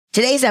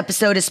Today's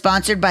episode is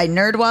sponsored by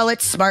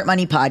NerdWallet's Smart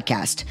Money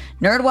Podcast.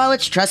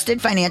 NerdWallet's trusted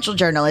financial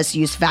journalists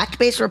use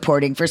fact-based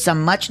reporting for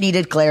some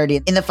much-needed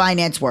clarity in the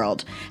finance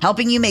world,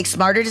 helping you make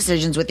smarter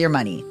decisions with your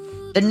money.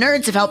 The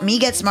nerds have helped me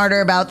get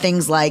smarter about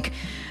things like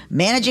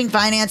managing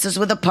finances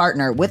with a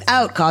partner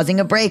without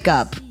causing a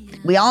breakup.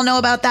 We all know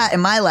about that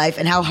in my life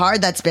and how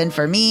hard that's been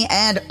for me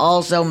and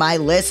also my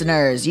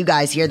listeners. You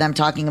guys hear them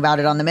talking about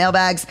it on the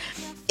mailbags.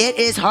 It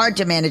is hard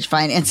to manage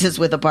finances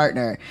with a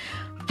partner.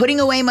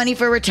 Putting away money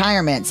for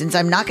retirement, since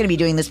I'm not going to be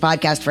doing this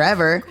podcast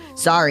forever.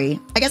 Sorry.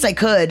 I guess I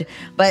could,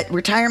 but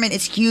retirement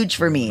is huge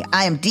for me.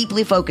 I am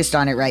deeply focused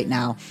on it right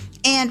now.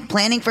 And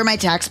planning for my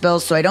tax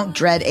bills so I don't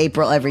dread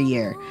April every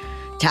year.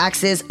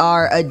 Taxes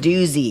are a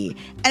doozy,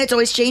 and it's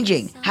always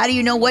changing. How do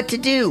you know what to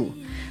do?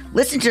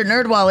 Listen to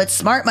NerdWallet's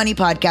Smart Money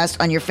Podcast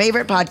on your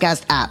favorite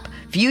podcast app.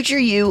 Future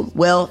you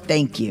will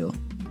thank you.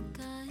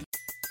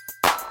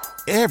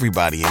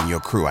 Everybody in your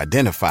crew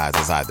identifies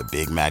as either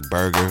Big Mac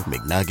Burger,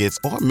 McNuggets,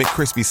 or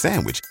McCrispy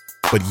Sandwich.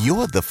 But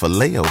you're the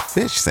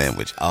Filet-O-Fish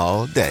Sandwich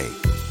all day.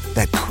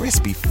 That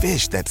crispy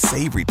fish, that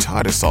savory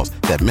tartar sauce,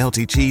 that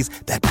melty cheese,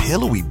 that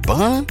pillowy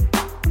bun.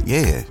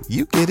 Yeah,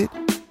 you get it.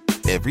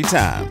 Every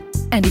time.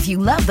 And if you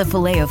love the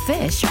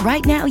Filet-O-Fish,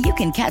 right now you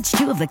can catch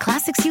two of the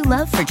classics you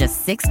love for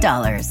just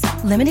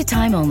 $6. Limited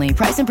time only.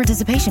 Price and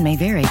participation may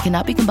vary.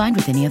 Cannot be combined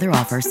with any other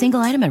offer. Single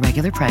item at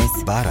regular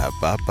price.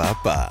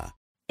 Ba-da-ba-ba-ba.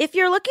 If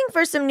you're looking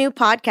for some new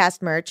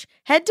podcast merch,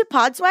 head to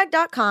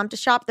podswag.com to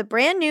shop the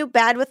brand new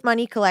Bad With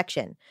Money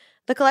collection.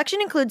 The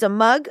collection includes a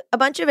mug, a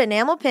bunch of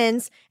enamel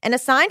pins, and a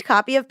signed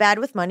copy of Bad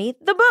With Money,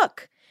 the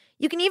book.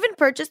 You can even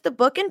purchase the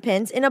book and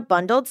pins in a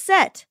bundled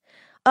set.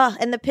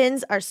 And the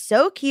pins are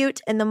so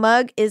cute, and the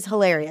mug is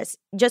hilarious.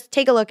 Just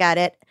take a look at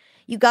it.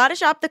 You gotta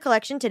shop the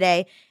collection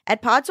today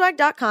at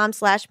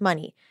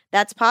podswag.com/money.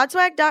 That's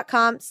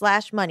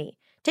podswag.com/money.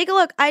 Take a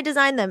look. I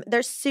designed them.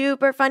 They're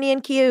super funny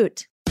and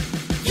cute.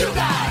 You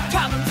got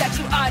problems that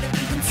you ought to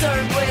be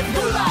concerned with.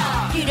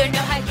 Moolah! You don't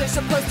know how you're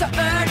supposed to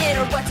earn it,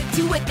 or what to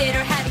do with it,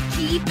 or how to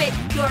keep it.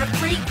 You're a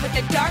freak with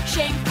a dark,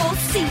 shameful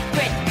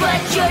secret. But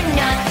you're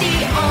not the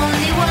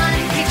only one.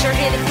 Get your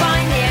hidden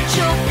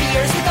financial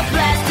fears with a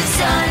blast of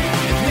sun.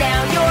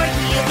 Now your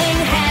healing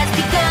has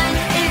begun.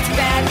 It's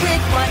Bad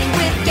With Money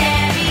with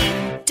Gabby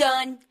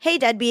Dunn. Hey,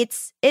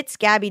 deadbeats. It's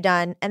Gabby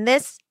Dunn, and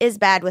this is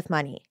Bad With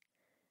Money.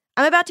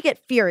 I'm about to get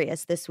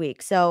furious this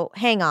week, so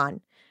hang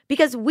on.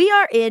 Because we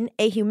are in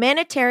a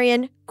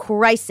humanitarian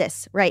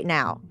crisis right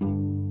now.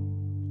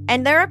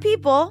 And there are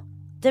people,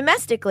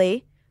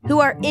 domestically, who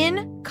are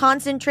in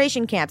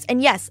concentration camps.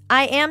 And yes,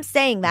 I am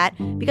saying that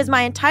because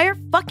my entire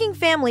fucking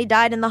family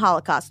died in the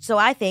Holocaust. So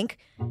I think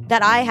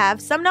that I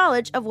have some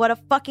knowledge of what a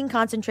fucking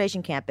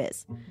concentration camp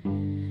is.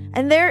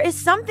 And there is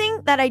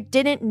something that I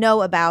didn't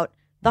know about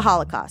the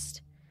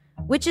Holocaust,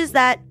 which is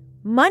that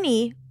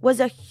money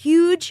was a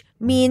huge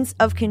means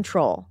of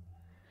control.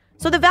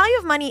 So the value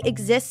of money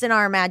exists in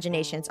our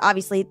imaginations.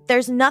 Obviously,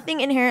 there's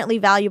nothing inherently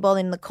valuable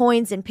in the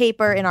coins and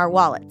paper in our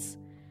wallets.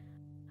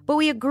 But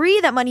we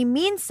agree that money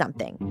means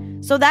something.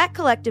 So that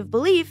collective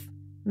belief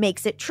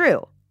makes it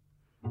true.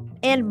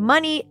 And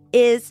money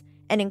is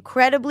an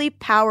incredibly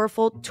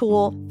powerful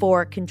tool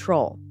for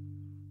control.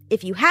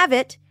 If you have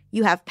it,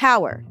 you have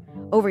power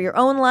over your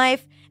own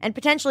life and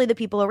potentially the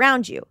people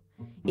around you.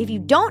 If you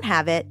don't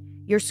have it,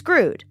 you're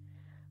screwed.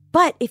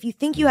 But if you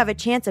think you have a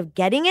chance of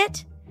getting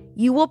it,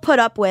 you will put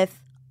up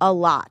with a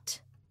lot.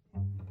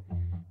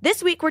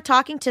 This week, we're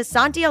talking to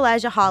Santi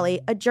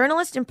Holley, a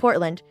journalist in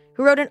Portland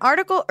who wrote an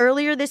article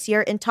earlier this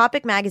year in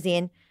Topic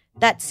magazine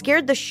that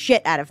scared the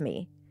shit out of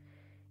me.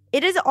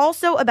 It is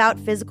also about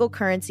physical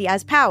currency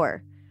as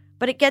power,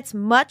 but it gets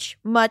much,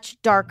 much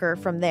darker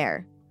from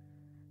there.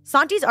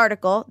 Santi's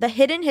article, The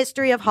Hidden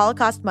History of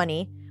Holocaust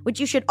Money, which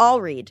you should all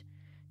read,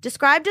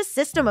 described a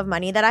system of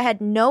money that I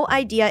had no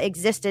idea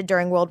existed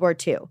during World War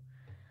II.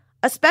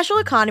 A special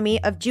economy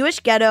of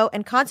Jewish ghetto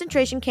and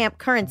concentration camp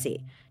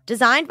currency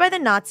designed by the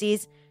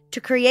Nazis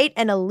to create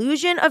an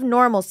illusion of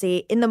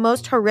normalcy in the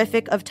most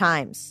horrific of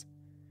times.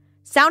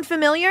 Sound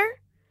familiar?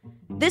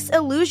 This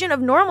illusion of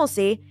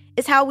normalcy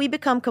is how we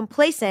become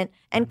complacent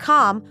and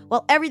calm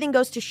while everything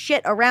goes to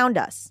shit around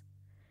us.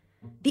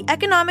 The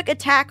economic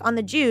attack on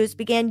the Jews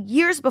began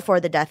years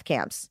before the death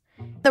camps.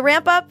 The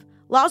ramp-up,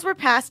 laws were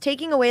passed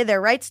taking away their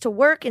rights to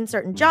work in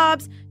certain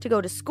jobs, to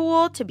go to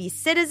school, to be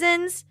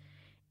citizens.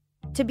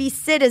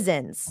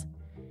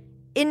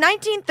 In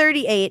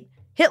 1938,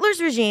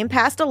 Hitler's regime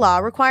passed a law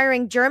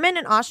requiring German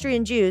and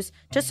Austrian Jews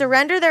to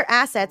surrender their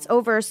assets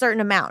over a certain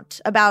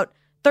amount, about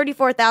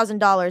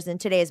 $34,000 in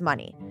today's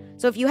money.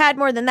 So if you had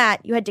more than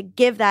that, you had to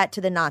give that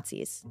to the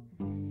Nazis.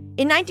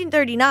 In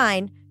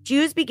 1939,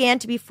 Jews began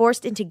to be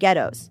forced into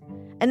ghettos.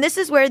 And this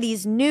is where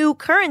these new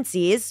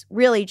currencies,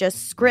 really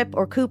just scrip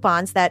or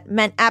coupons that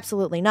meant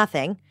absolutely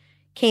nothing,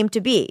 came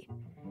to be.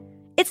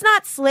 It's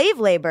not slave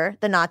labor,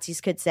 the Nazis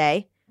could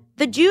say.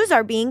 The Jews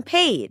are being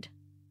paid.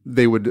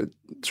 They would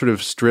sort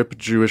of strip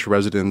Jewish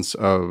residents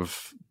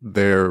of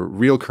their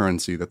real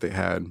currency that they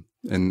had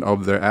and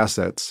of their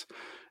assets.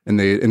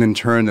 And in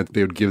turn, that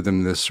they would give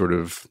them this sort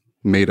of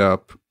made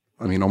up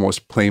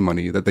almost play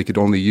money that they could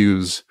only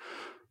use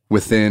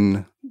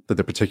within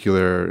the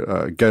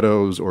particular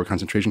ghettos or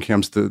concentration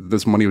camps.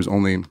 This money was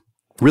only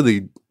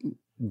really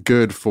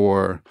good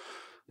for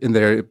in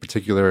their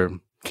particular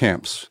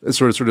camps. It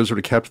sort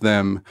of kept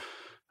them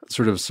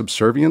sort of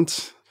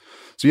subservient.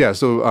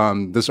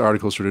 So this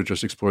article sort of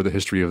just explored the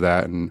history of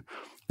that and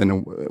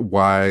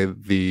why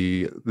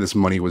this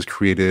money was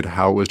created,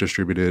 how it was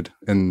distributed,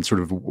 and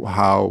sort of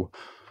how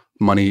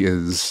money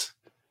is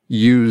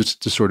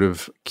used to sort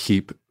of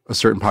keep a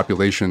certain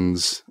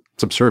population's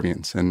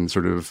subservience and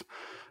sort of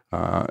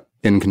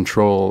in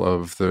control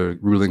of the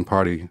ruling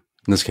party, in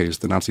this case,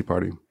 the Nazi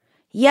Party.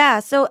 Yeah.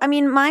 So,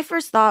 my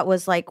first thought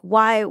was like,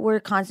 why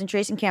were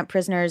concentration camp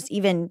prisoners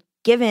even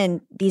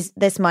given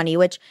this money,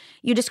 which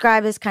you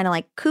describe as kind of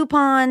like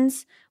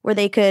coupons, where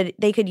they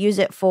could use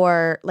it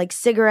for like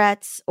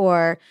cigarettes,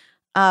 or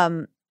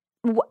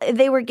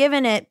they were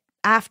given it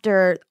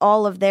after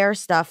all of their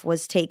stuff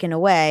was taken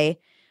away.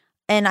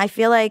 And I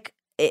feel like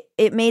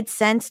it made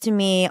sense to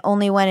me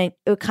only when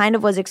it kind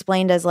of was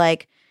explained as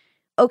like,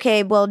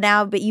 okay, well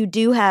now, but you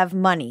do have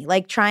money,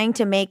 like trying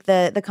to make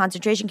the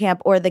concentration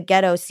camp or the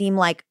ghetto seem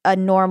like a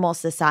normal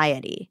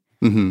society.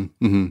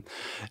 Mm-hmm, mm-hmm.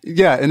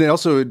 Yeah, and it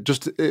also it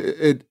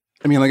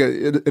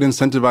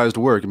incentivized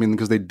work.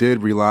 Because they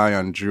did rely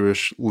on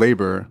Jewish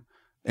labor,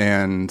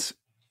 and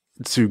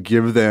to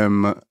give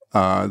them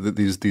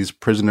these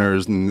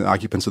prisoners and the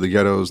occupants of the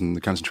ghettos and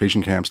the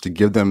concentration camps, to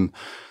give them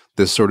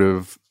this sort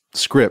of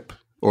scrip,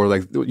 or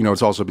like,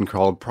 it's also been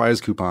called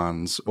prize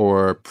coupons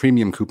or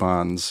premium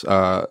coupons.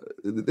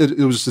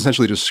 It was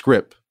essentially just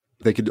scrip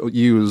they could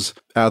use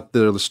at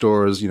the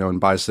stores, and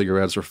buy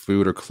cigarettes or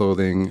food or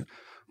clothing.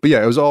 But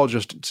yeah, it was all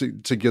just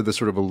to give this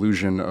sort of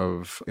illusion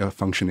of a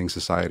functioning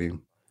society.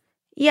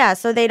 Yeah,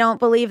 so they don't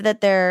believe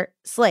that they're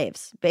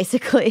slaves,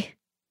 basically.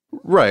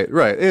 Right,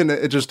 and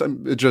it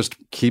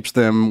just keeps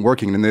them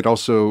working. And they'd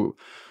also,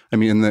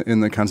 in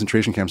the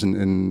concentration camps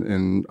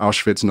in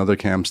Auschwitz and other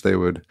camps, they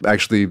would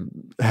actually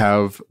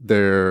have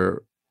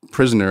their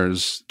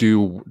prisoners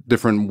do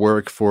different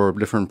work for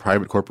different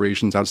private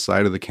corporations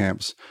outside of the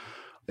camps,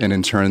 and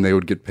in turn they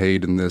would get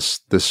paid in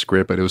this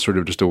scrip. But it was sort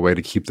of just a way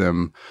to keep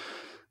them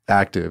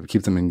active,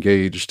 keep them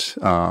engaged,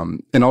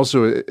 and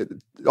also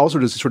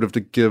just sort of to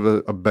give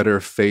a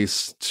better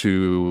face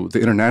to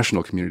the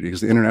international community,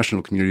 because the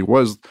international community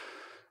was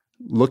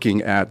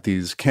looking at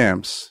these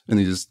camps and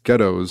these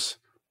ghettos,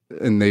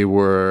 and they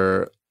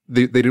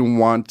didn't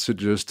want to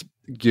just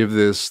give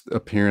this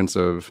appearance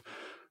of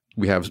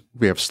we have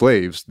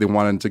slaves. They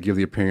wanted to give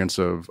the appearance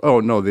of, oh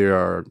no, they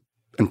are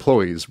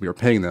employees. We are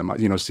paying them.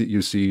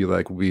 You see,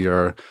 like, we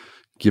are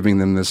giving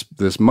them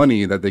this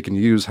money that they can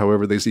use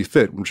however they see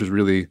fit, which is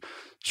really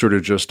sort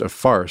of just a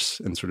farce,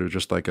 and sort of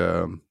just like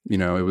it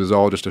was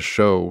all just a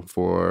show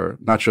for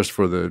not just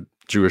for the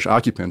Jewish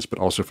occupants, but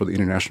also for the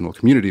international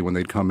community when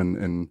they'd come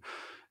and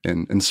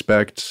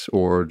inspect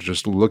or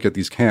just look at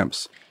these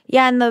camps.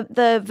 Yeah, and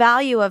the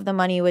value of the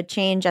money would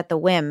change at the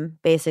whim,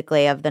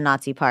 basically, of the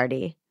Nazi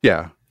Party.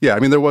 Yeah.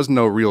 There was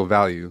no real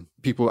value.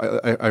 People,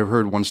 I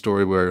heard one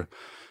story where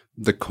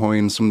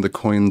some of the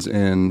coins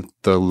in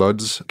the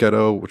Lodz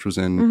ghetto, which was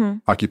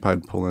in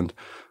occupied Poland,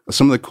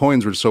 some of the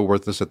coins were so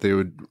worthless that they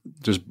would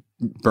just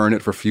burn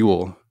it for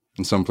fuel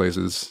in some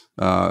places,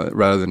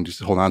 rather than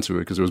just hold on to it,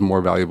 because it was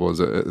more valuable as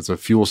a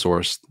fuel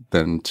source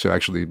than to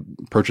actually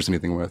purchase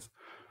anything with.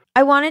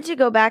 I wanted to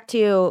go back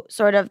to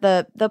sort of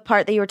the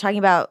part that you were talking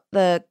about,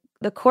 the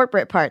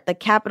corporate part, the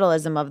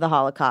capitalism of the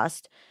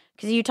Holocaust,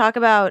 because you talk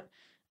about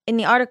in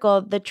the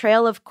article the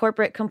trail of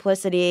corporate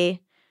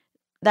complicity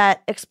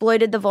that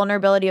exploited the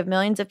vulnerability of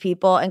millions of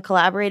people and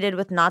collaborated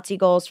with Nazi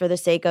goals for the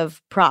sake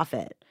of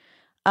profit.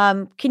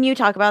 Can you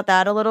talk about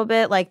that a little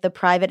bit, like the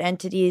private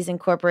entities and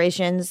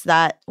corporations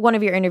that one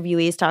of your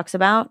interviewees talks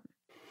about?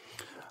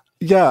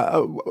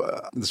 Yeah.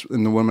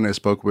 And the woman I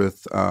spoke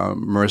with,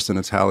 Marissa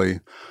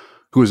Natali,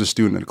 who was a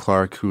student at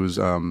Clark, who was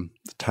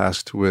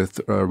tasked with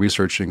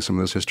researching some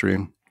of this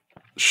history,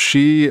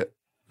 she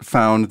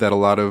found that a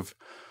lot of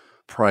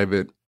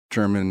private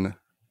German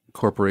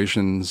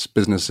corporations,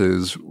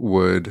 businesses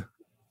would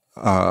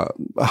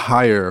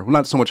hire, well,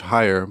 not so much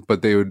hire,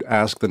 but they would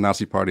ask the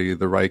Nazi Party,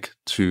 the Reich,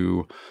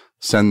 to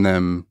send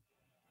them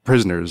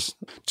prisoners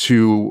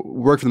to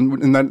work for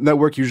them. And that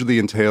work usually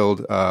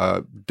entailed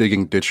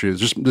digging ditches,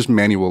 just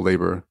manual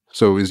labor.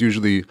 So it was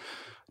usually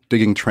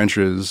digging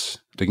trenches,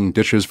 digging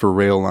ditches for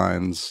rail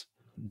lines.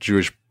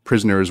 Jewish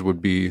prisoners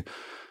would be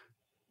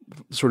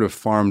sort of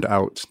farmed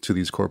out to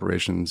these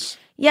corporations.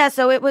 Yeah,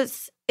 so it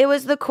was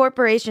the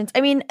corporations.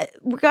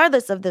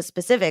 Regardless of the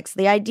specifics,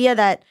 the idea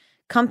that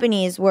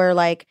companies were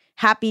like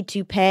happy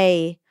to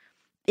pay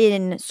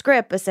in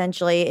scrip,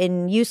 essentially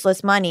in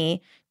useless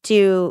money,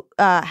 to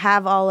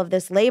have all of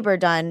this labor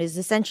done is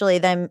essentially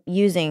them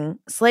using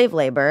slave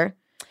labor.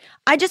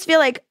 I just feel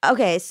like,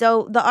 okay,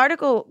 so the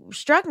article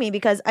struck me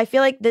because I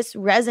feel like this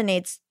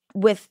resonates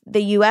with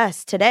the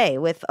U.S. today,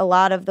 with a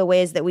lot of the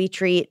ways that we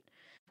treat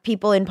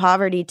people in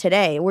poverty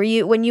today.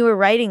 When you were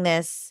writing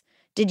this,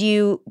 did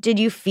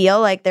you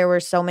feel like there were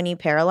so many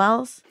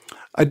parallels?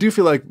 I do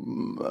feel like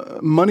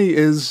money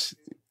is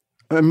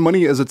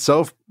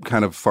itself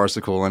kind of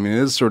farcical. I mean,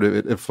 it is sort of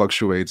it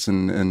fluctuates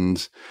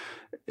and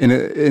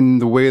in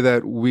the way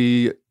that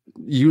we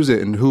use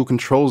it and who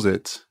controls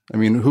it. I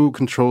mean, who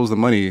controls the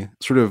money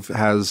sort of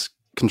has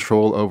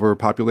control over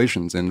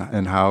populations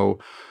and how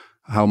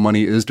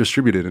money is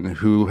distributed and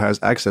who has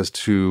access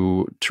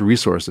to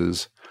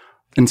resources.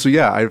 And so,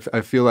 yeah,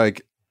 I feel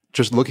like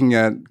just looking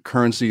at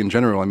currency in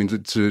general, I mean,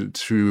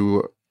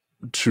 to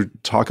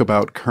talk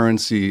about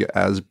currency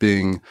as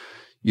being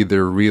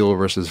either real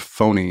versus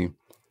phony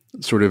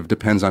sort of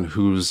depends on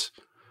who's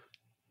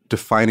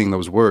defining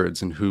those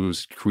words and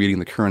who's creating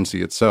the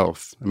currency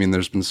itself. I mean,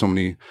 there's been so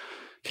many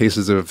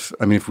cases of,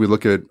 I mean, if we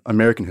look at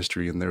American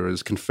history and there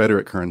was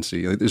Confederate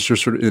currency, it's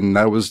just sort of, and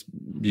that was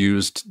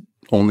used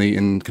only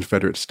in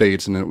Confederate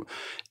states. And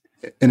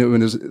it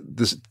was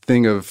this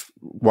thing of,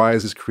 why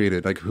is this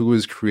created? Like, who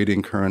is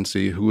creating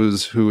currency? Who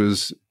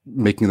is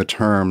making the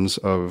terms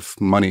of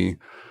money,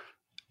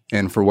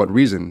 and for what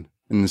reason?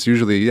 And it's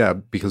usually, yeah,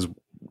 because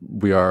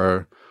we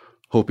are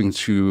hoping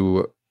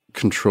to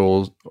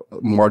control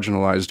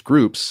marginalized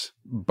groups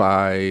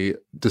by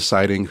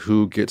deciding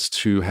who gets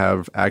to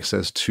have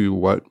access to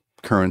what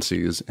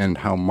currencies and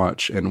how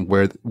much and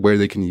where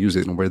they can use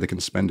it and where they can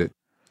spend it.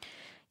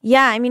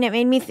 Yeah, I mean, it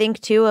made me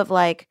think too of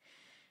like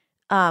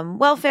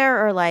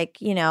welfare or like,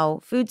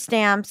 food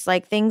stamps,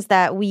 like things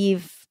that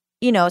we've,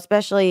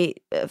 especially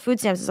food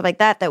stamps and stuff like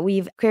that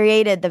we've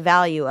created the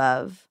value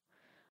of.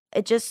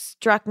 It just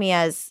struck me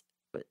as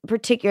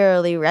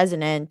particularly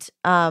resonant.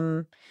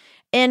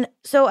 And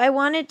so I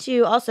wanted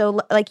to also,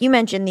 like you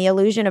mentioned, the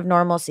illusion of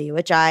normalcy,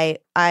 which I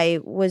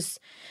was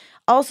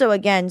also,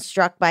 again,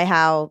 struck by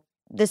how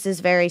this is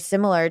very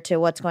similar to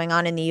what's going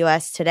on in the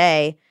U.S.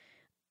 today,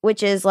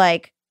 which is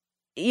like,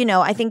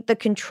 I think the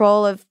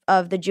control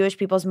of the Jewish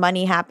people's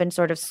money happened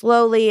sort of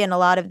slowly, and a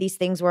lot of these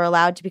things were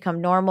allowed to become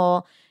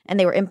normal, and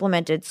they were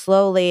implemented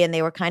slowly, and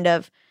they were kind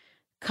of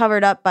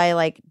covered up by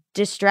like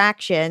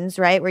distractions,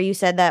 right? Where you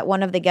said that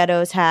one of the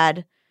ghettos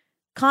had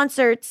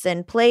concerts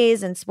and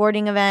plays and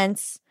sporting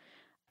events.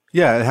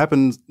 Yeah, it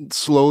happened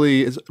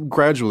slowly,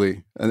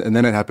 gradually, and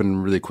then it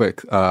happened really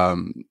quick. I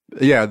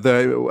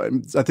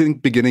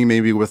think beginning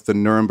maybe with the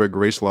Nuremberg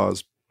race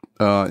laws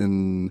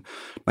in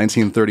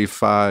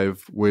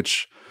 1935,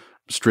 which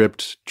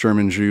stripped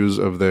German Jews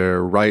of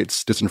their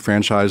rights,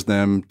 disenfranchised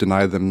them,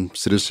 denied them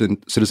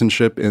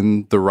citizenship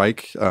in the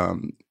Reich.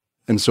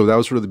 And so that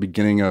was sort of the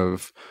beginning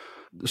of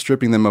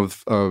stripping them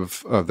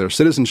of their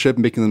citizenship,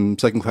 making them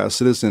second-class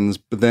citizens.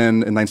 But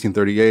then in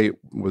 1938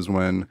 was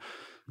when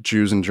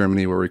Jews in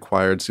Germany were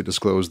required to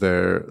disclose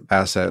their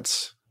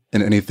assets,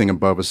 and anything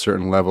above a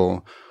certain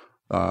level,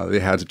 they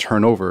had to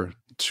turn over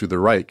to the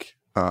Reich.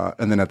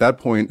 And then at that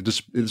point,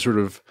 it sort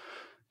of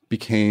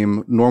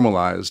became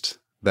normalized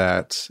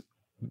that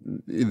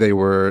they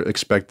were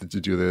expected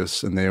to do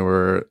this, and they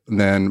were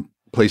then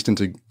placed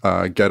into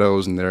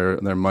ghettos, and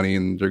their money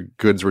and their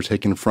goods were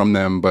taken from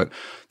them. But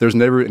there's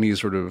never any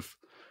sort of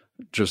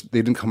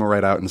they didn't come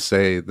right out and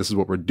say, this is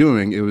what we're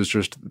doing. It was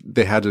just,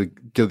 they had to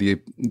give the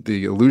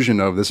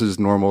illusion of, this is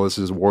normal, this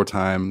is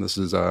wartime, this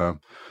is,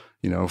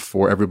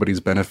 for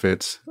everybody's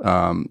benefit.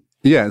 And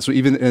so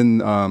even in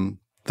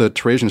the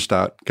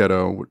Theresienstadt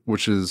ghetto,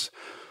 which is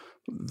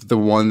the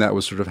one that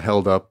was sort of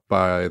held up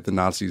by the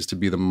Nazis to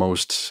be the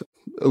most,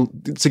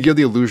 to give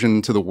the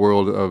illusion to the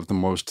world of the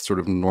most sort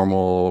of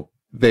normal.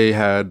 They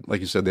had, like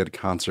you said, they had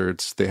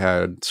concerts, they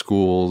had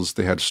schools,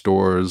 they had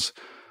stores,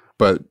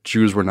 but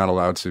Jews were not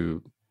allowed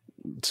to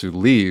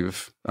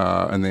leave,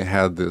 and they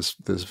had this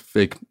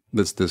fake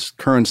this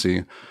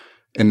currency,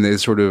 and they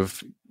sort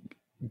of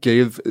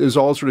it was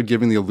all sort of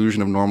giving the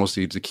illusion of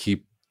normalcy to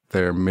keep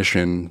their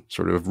mission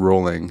sort of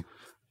rolling.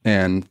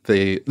 And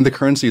the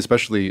currency,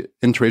 especially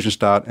in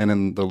Theresienstadt and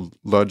in the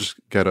Lodz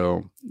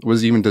ghetto,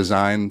 was even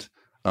designed,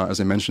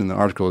 as I mentioned in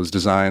the article, is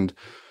designed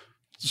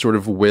sort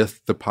of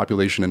with the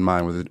population in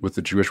mind, with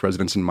the Jewish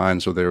residents in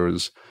mind. So there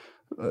was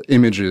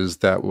images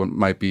that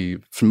might be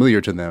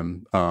familiar to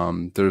them.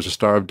 There's a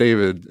Star of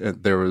David.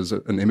 There was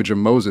an image of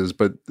Moses,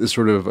 but this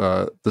sort of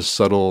the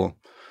subtle,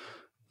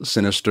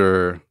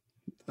 sinister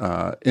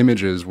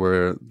images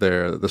where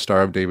the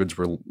Star of Davids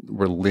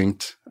were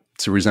linked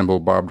to resemble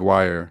barbed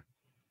wire.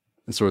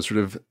 And so it's sort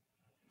of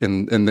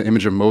in the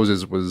image of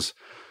Moses was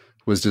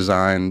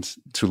designed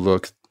to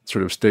look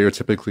sort of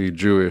stereotypically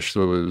Jewish.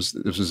 So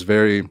it was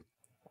very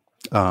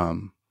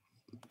kind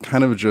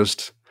of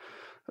just,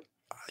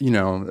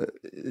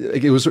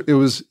 it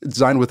was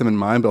designed with them in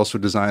mind, but also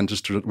designed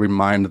just to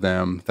remind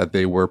them that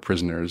they were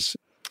prisoners.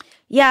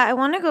 Yeah, I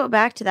want to go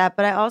back to that,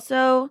 but I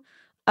also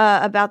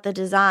about the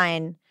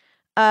design.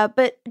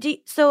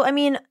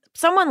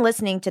 Someone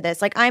listening to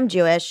this, like I'm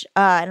Jewish,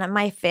 and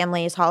my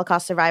family is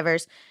Holocaust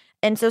survivors,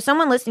 and so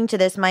someone listening to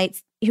this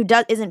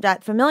isn't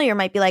that familiar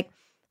might be like,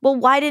 well,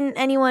 why didn't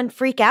anyone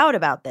freak out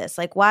about this?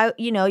 Like, why,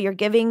 you're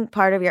giving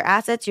part of your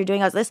assets, you're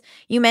doing all this.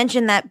 You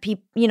mentioned that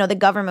the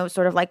government was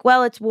sort of like,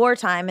 well, it's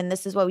wartime and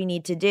this is what we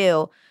need to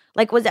do.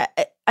 Like, was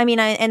that,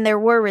 and there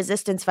were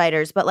resistance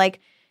fighters, but like,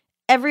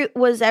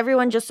 was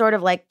everyone just sort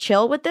of like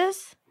chill with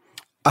this?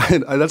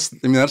 that's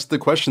the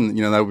question,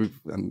 that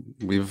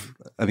we've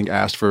I think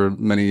asked for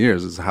many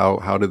years, is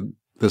how did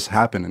this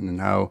happen,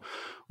 and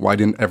why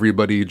didn't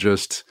everybody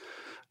just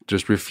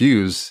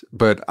refuse?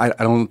 But I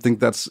don't think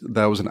that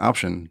was an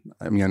option.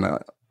 I mean,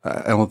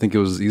 I don't think it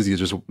was easy.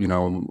 Just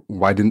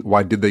why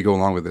did they go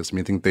along with this? I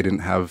mean, I think they didn't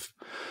have.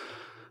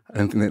 I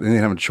don't think they didn't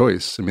have a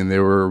choice. I mean, they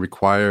were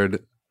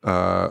required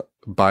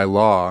by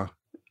law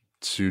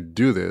to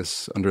do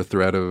this under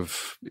threat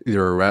of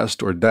either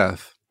arrest or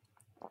death.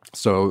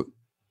 So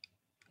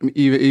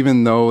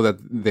even though that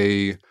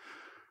they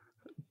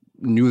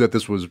knew that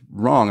this was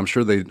wrong, I'm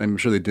sure they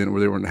didn't, or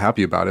they weren't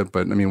happy about it.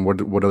 But I mean,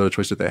 what other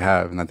choice did they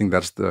have? And I think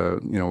that's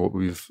what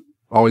we've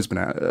always been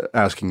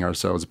asking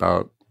ourselves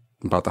about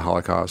the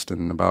Holocaust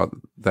and about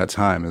that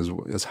time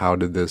is how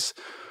did this,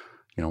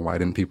 why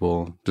didn't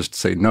people just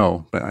say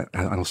no? But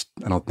I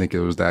don't think it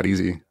was that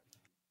easy.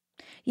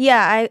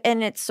 Yeah,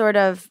 and it's sort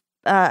of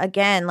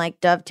again like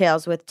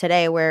dovetails with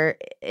today, where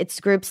it's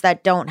groups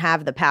that don't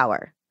have the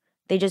power.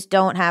 They just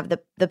don't have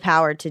the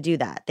power to do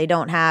that. They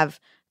don't have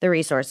the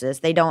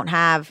resources. They don't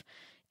have.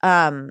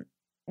 They're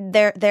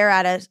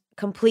at a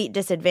complete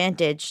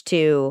disadvantage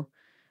to,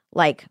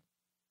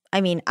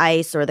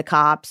 ICE or the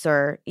cops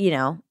or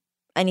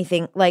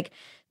anything like.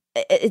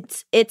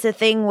 It's a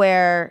thing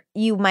where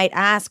you might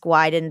ask,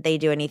 why didn't they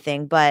do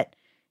anything? But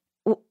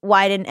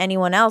why didn't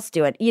anyone else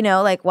do it?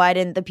 Why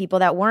didn't the people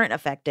that weren't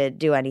affected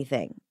do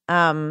anything?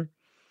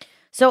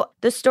 So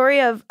the story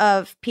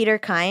of Peter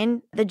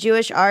Kine, the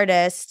Jewish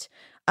artist,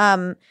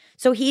 so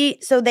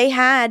they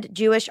had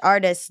Jewish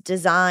artists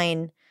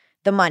design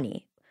the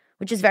money,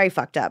 which is very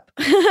fucked up.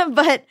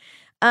 But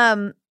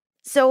and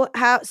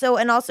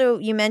also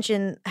you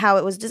mentioned how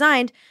it was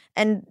designed.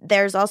 And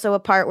there's also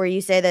a part where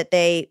you say that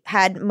they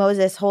had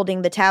Moses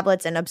holding the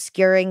tablets and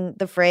obscuring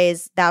the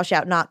phrase, "Thou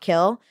shalt not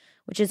kill,"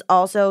 which is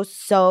also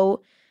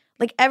so,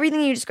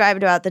 everything you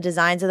described about the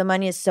designs of the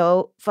money is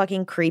so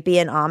fucking creepy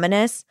and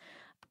ominous.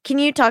 Can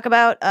you talk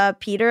about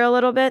Peter a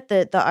little bit,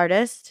 the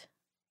artist?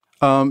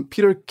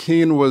 Peter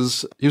Kine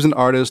was an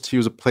artist. He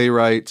was a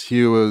playwright.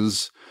 He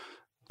was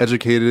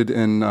educated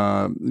in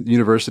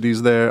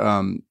universities there,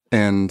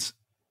 and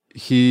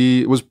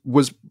he was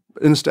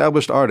an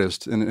established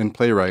artist and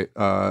playwright.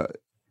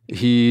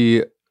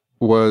 He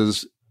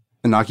was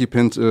an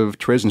occupant of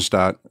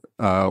Theresienstadt.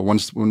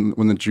 Once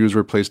when the Jews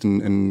were placed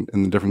in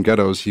the different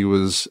ghettos, he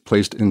was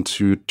placed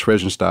into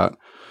Theresienstadt,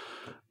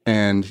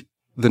 and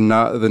the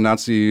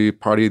Nazi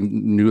party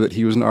knew that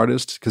he was an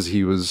artist because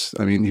he was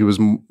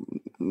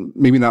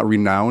maybe not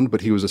renowned,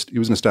 but he was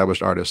an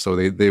established artist, so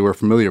they were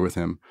familiar with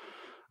him,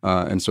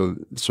 and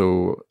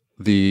so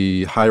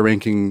the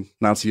high-ranking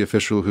Nazi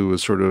official who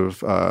was sort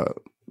of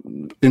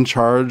in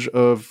charge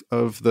of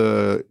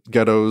the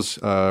ghettos,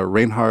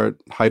 Reinhard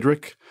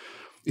Heydrich,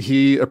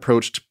 he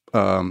approached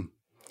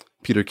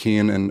Peter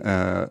Kine and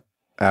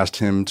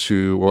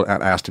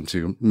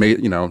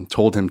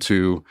told him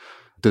to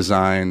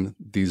design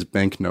these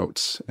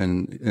banknotes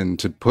and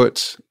to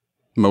put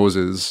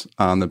Moses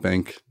on the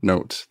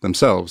banknote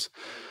themselves.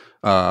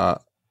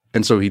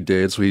 And so he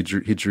did. So he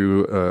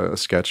drew a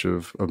sketch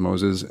of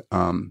Moses,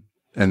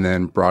 and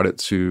then brought it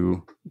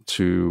to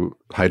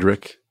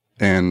Heydrich.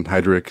 And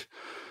Heydrich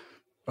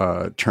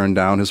turned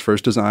down his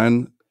first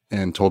design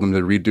and told him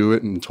to redo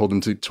it, and told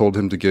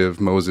him to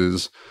give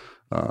Moses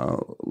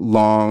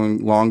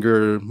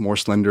longer, more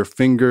slender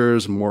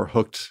fingers, more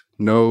hooked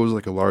nose,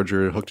 like a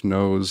larger hooked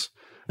nose,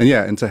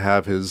 and to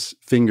have his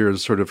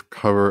fingers sort of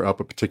cover up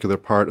a particular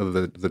part of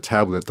the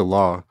tablet, the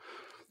law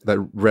that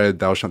read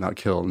 "Thou shalt not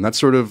kill." And that's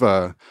sort of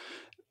a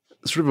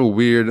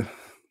weird,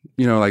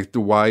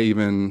 why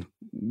even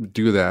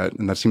do that?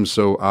 And that seems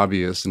so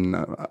obvious, and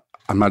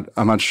I'm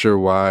not sure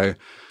why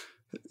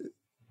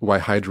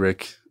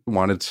Heydrich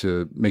wanted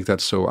to make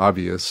that so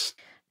obvious.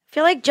 I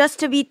feel like just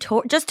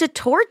to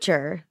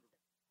torture.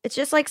 It's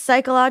just like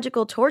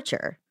psychological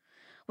torture.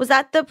 Was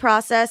that the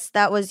process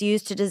that was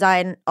used to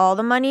design all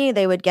the money?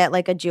 They would get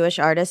like a Jewish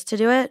artist to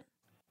do it?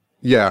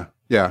 Yeah.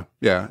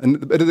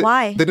 And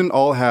why? They didn't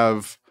all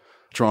have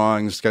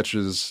drawings,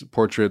 sketches,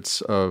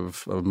 portraits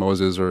of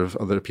Moses or of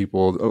other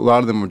people. A lot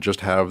of them would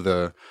just have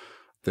the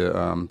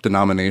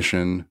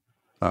denomination,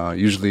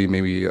 usually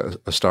maybe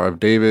a Star of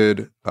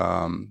David,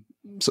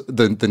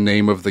 the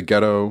name of the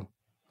ghetto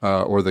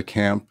or the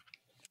camp.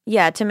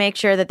 Yeah, to make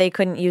sure that they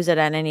couldn't use it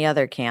at any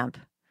other camp.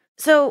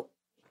 So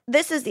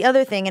this is the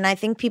other thing, and I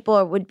think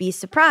people would be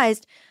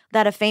surprised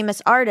that a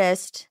famous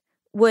artist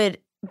would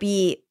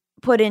be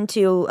put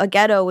into a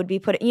ghetto,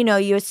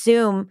 you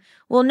assume,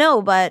 well,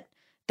 no, but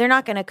they're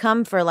not going to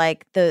come for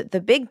like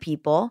the big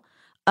people.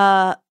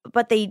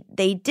 But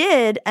they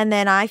did, and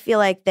then I feel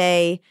like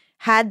they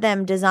had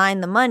them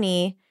design the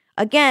money,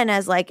 again,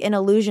 as like an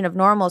illusion of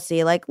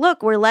normalcy. Like,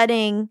 look, we're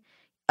letting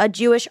a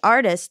Jewish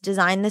artist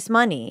design this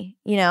money,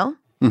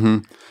 Mm-hmm.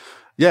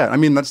 Yeah, I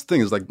mean, that's the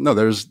thing is like, no,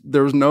 there was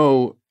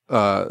no,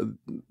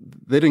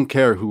 they didn't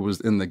care who was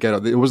in the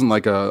ghetto. It wasn't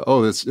like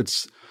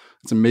it's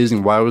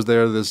amazing. Why was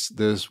there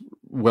this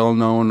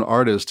well-known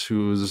artist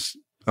who was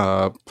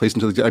placed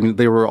into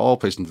they were all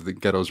placed into the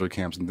ghettos or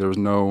camps, and there was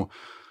no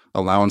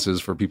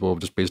allowances for people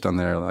just based on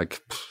their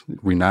like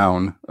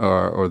renown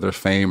or their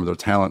fame or their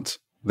talent.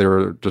 They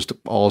were just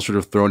all sort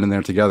of thrown in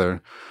there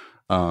together.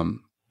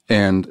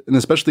 And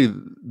especially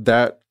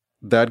that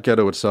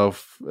ghetto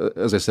itself,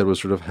 as I said,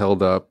 was sort of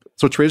held up.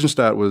 So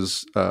Theresienstadt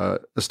was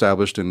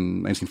established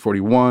in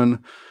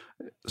 1941,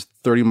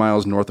 30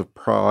 miles north of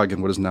Prague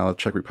in what is now the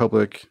Czech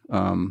Republic.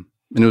 And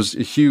it was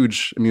a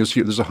huge, it was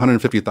huge. There's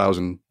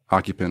 150,000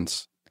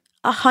 occupants.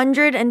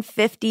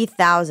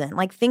 150,000.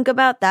 Like, think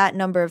about that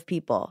number of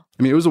people.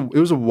 I mean, it was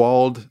a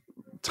walled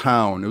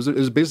town. It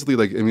was basically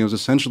like, it was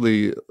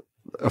essentially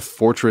a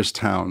fortress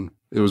town.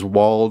 It was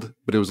walled,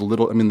 but it was a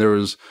little, there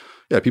was,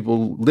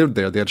 people lived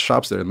there. They had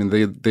shops there.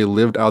 They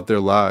lived out their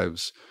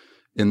lives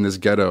in this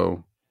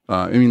ghetto.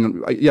 I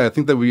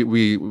think that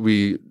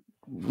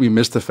we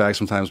miss the fact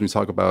sometimes when we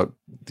talk about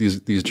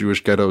these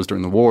Jewish ghettos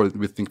during the war.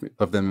 We think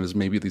of them as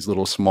maybe these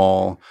little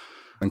small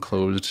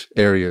enclosed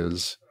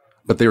areas,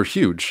 but they were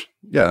huge.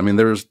 Yeah,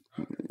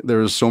 there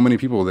was so many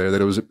people there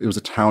that it was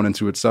a town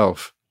into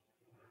itself.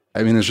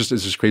 It's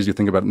just crazy to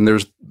think about. And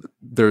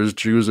there's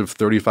Jews of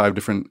 35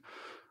 different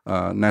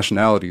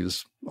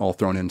nationalities all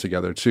thrown in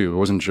together too. It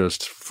wasn't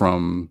just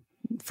from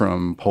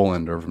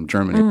Poland or from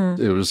Germany.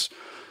 Mm-hmm. It was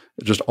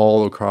just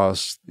all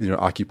across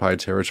occupied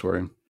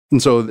territory.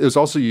 And so it was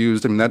also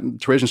used. That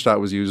Theresienstadt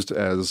was used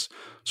as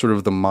sort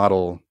of the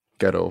model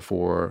ghetto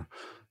for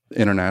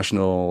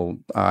international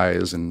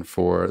eyes, and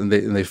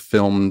they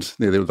filmed.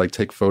 They would like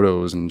take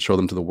photos and show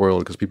them to the world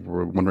because people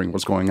were wondering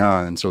what's going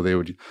on. And so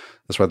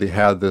that's why they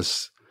had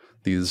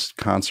these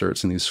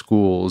concerts in these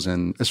schools,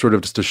 and sort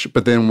of just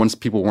but then once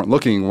people weren't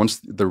looking, once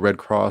the Red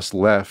Cross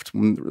left,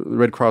 when the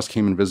Red Cross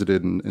came and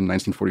visited in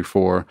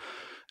 1944,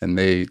 and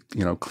they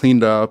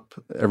cleaned up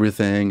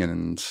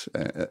everything,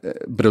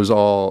 but it was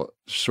all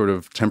sort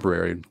of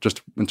temporary,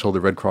 just until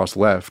the Red Cross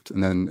left,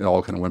 and then it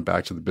all kind of went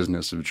back to the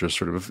business of just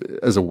sort of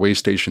as a way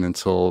station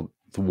until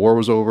the war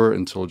was over,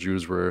 until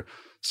Jews were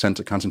sent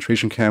to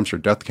concentration camps or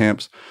death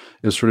camps.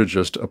 It was sort of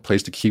just a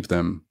place to keep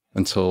them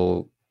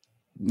until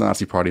the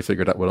Nazi Party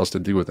figured out what else to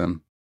do with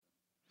them.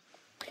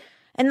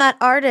 And that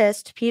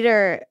artist,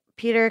 Peter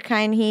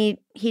Kine,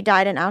 he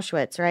died in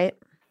Auschwitz, right?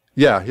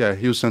 Yeah,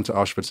 he was sent to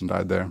Auschwitz and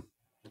died there.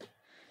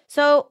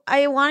 So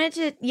I wanted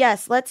to,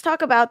 let's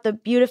talk about the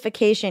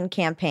beautification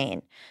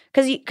campaign.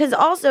 Because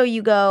also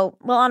you go,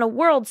 well, on a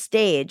world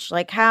stage,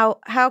 like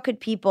how could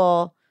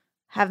people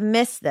have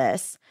missed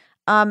this?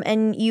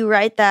 And you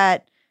write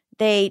that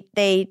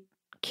they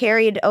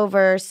carried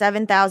over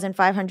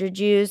 7,500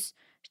 Jews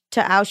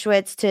to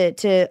Auschwitz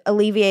to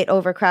alleviate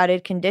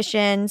overcrowded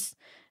conditions.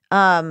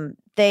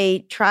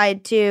 They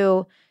tried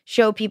to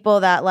show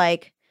people that,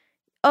 like,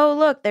 oh,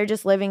 look, they're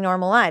just living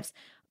normal lives.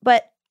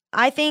 But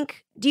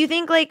do you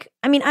think, like,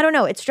 I don't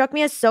know, it struck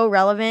me as so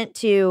relevant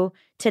to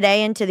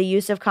today and to the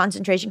use of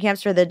concentration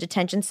camps for the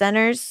detention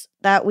centers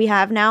that we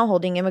have now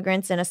holding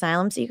immigrants and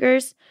asylum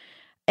seekers.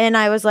 And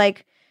I was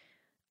like,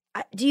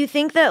 do you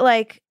think that,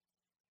 like,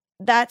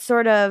 that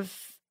sort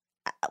of,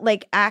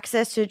 like,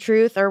 access to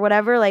truth or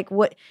whatever, like,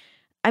 what,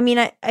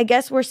 I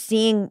guess we're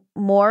seeing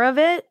more of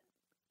it,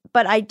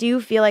 but I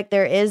do feel like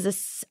there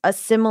is a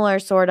similar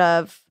sort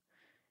of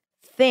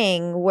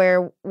thing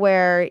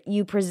where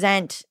you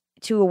present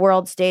to a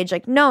world stage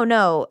like,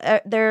 no,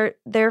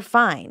 they're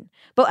fine.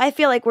 But I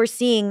feel like we're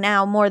seeing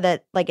now more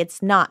that, like,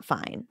 it's not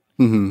fine.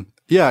 Mm-hmm.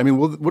 Yeah,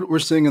 what we're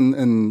seeing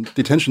in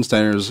detention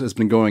centers has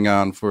been going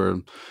on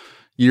for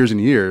years and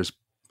years.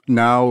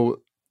 Now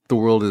the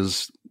world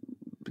is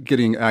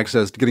getting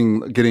access,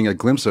 getting a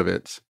glimpse of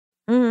it.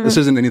 Mm-hmm. This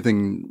isn't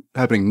anything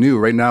happening new.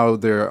 Right now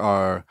there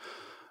are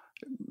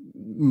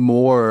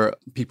more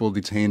people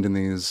detained in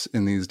these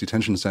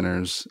detention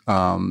centers.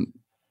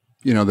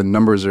 The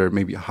numbers are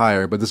maybe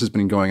higher, but this has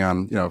been going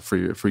on,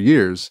 for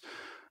years.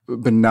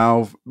 But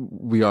now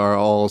we are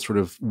all sort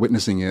of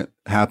witnessing it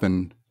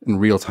happen in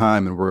real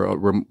time, and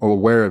we're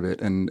aware of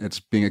it, and it's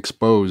being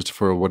exposed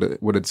for what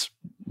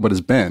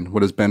has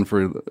been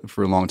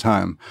for a long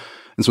time.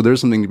 And so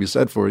there's something to be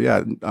said for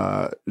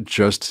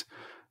just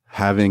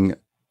having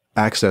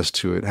access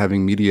to it,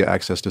 having media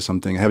access to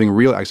something, having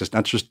real access,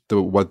 not just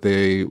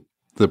the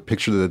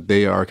picture that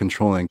they are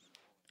controlling.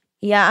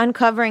 Yeah,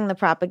 uncovering the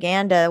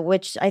propaganda,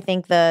 which I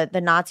think the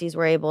Nazis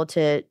were able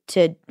to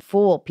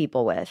fool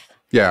people with.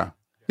 Yeah.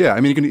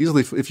 You can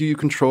easily, if you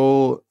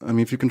control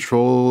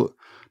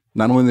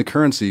not only the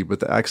currency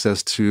but the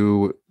access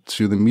to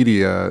the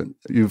media,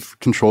 you've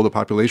controlled the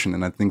population,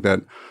 and I think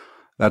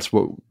that's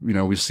what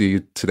we see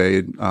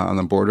today on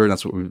the border.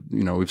 That's what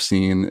we've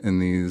seen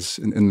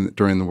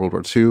during the World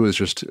War II. Is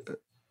just,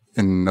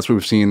 and that's what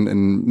we've seen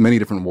in many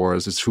different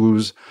wars.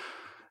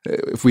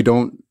 If we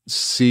don't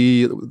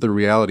see the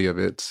reality of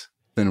it,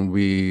 then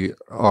we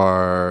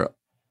are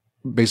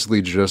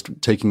basically just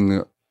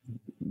taking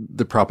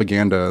the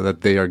propaganda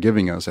that they are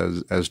giving us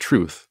as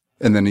truth.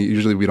 And then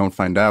usually we don't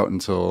find out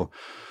until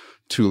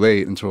too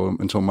late,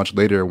 until much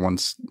later,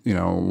 once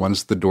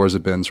the doors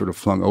have been sort of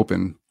flung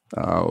open,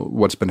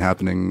 what's been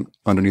happening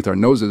underneath our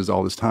noses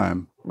all this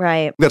time.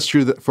 Right. That's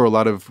true for a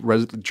lot of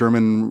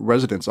German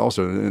residents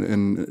also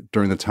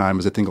during the time,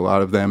 as I think a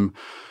lot of them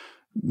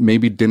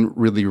maybe didn't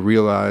really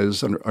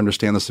realize,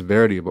 understand the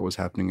severity of what was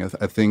happening. I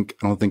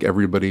don't think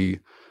everybody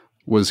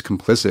was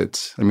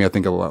complicit. I mean, I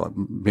think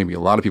maybe a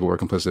lot of people were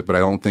complicit, but I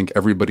don't think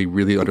everybody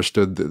really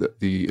understood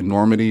the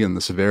enormity and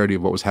the severity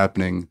of what was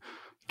happening.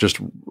 Just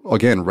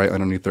again, right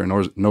underneath their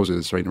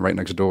noses, right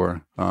next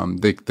door.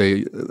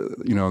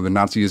 The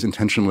Nazis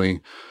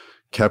intentionally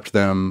kept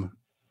them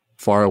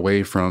far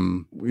away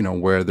from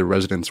where the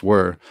residents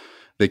were.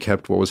 They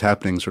kept what was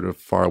happening sort of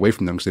far away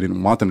from them because they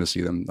didn't want them to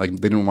see them. Like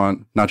they didn't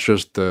want not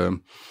just the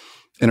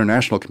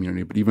international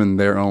community, but even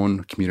their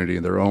own community,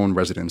 their own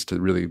residents to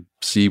really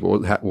see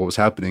what was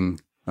happening,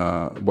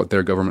 what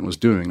their government was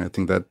doing. I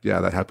think that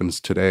that happens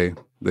today.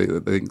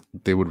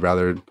 They would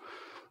rather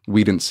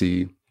we didn't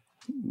see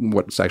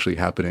what's actually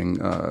happening,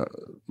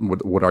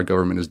 what our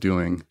government is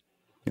doing,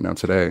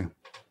 today.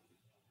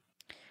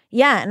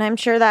 Yeah, and I'm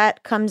sure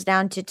that comes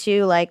down to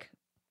too, like,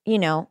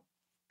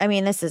 I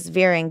mean, this is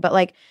veering, but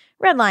like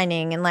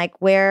redlining and like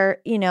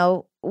where,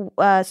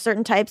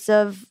 certain types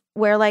of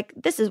where like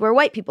this is where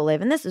white people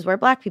live and this is where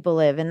black people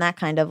live, and that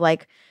kind of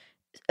like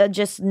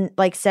just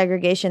like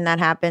segregation that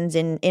happens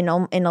in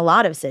a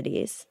lot of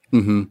cities.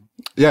 Mm-hmm.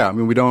 Yeah, I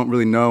mean, we don't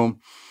really know.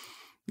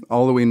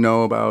 All that we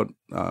know about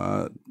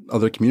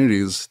other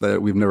communities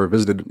that we've never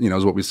visited,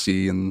 is what we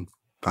see on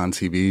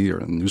TV or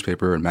in the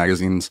newspaper and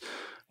magazines.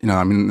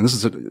 I mean, this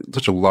is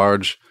such a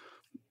large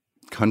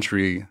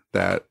country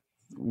that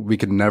we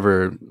can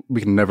never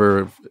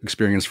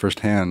experience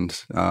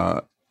firsthand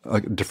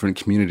like a different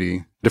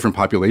community, different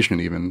population,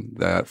 even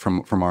that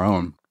from our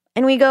own.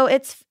 And we go,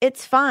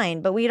 it's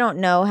fine, but we don't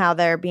know how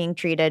they're being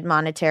treated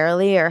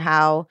monetarily or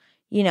how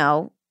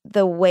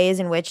the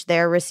ways in which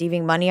they're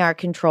receiving money are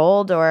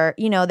controlled, or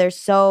there's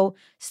still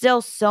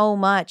so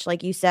much,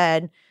 like you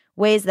said,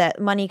 ways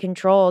that money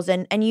controls.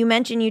 And you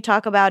mentioned, you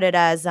talk about it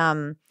as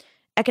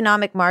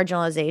economic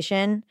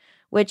marginalization,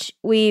 which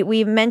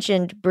we've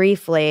mentioned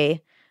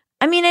briefly.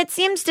 I mean, it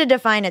seems to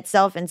define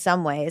itself in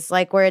some ways,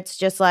 like where it's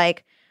just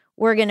like,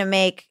 we're going to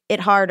make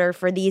it harder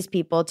for these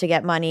people to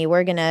get money.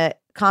 We're going to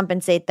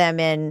compensate them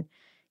in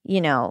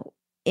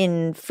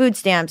food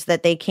stamps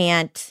that they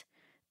can't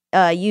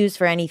use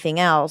for anything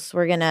else.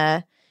 We're going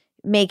to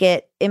make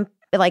it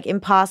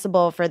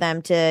impossible for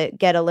them to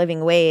get a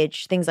living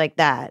wage, things like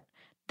that.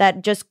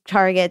 That just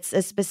targets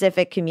a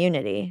specific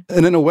community.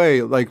 And in a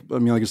way, like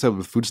you said,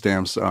 with food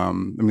stamps,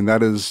 that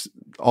is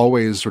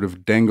always sort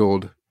of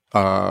dangled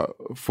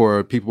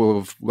for people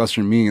of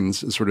lesser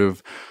means. It's sort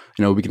of,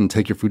 we can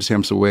take your food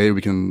stamps away.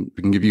 We can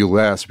give you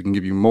less. We can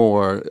give you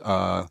more.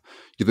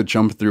 You have to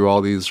jump through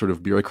all these sort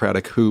of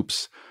bureaucratic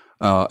hoops.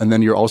 And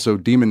then you're also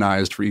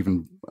demonized for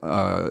even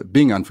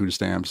being on food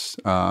stamps.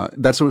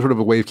 That's sort of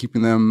a way of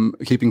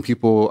keeping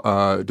people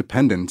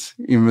dependent,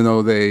 even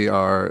though they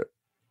are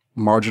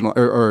marginal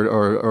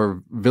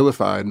or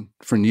vilified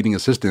for needing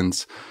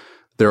assistance.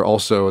 They're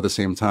also at the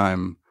same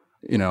time,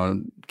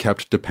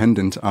 kept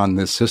dependent on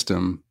this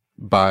system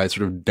by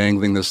sort of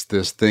dangling this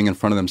thing in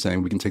front of them,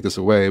 saying we can take this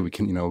away. We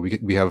can,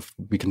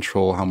 we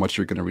control how much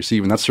you're going to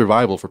receive, and that's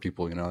survival for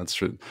people. It's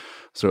sort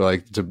of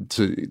like to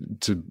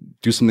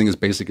do something as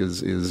basic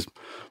as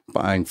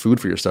buying food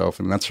for yourself,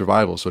 and that's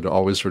survival. So to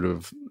always sort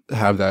of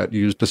have that,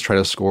 you just try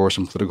to score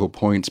some political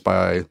points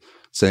by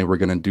saying we're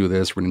going to do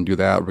this, we're going to do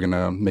that, we're going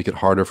to make it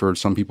harder for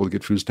some people to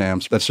get food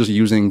stamps. That's just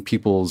using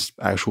people's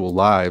actual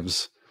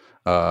lives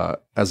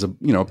as for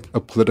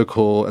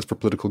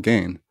political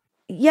gain.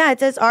 Yeah,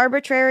 it's as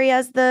arbitrary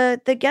as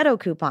the ghetto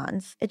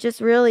coupons. It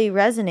just really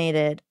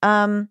resonated.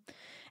 And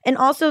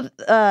also,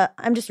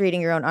 I'm just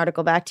reading your own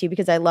article back to you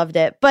because I loved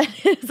it. But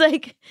it's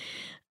like,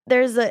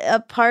 there's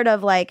a part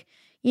of like,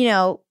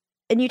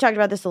 and you talked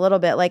about this a little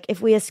bit, like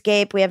if we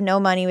escape, we have no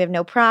money, we have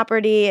no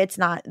property.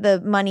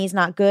 The money's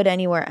not good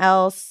anywhere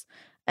else.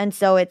 And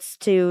so it's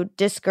to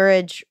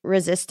discourage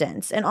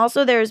resistance. And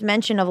also there's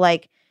mention of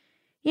like,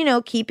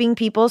 keeping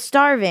people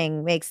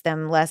starving makes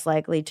them less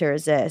likely to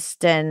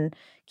resist, and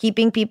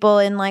keeping people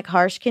in like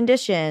harsh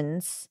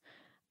conditions.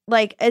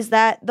 Like,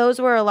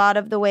 those were a lot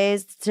of the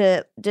ways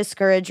to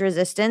discourage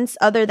resistance,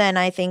 other than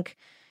I think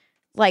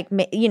like,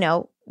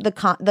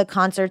 the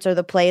concerts or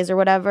the plays or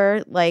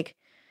whatever. Like,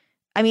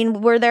 I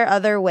mean, were there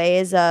other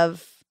ways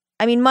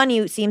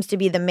money seems to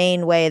be the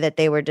main way that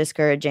they were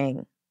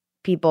discouraging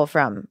people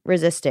from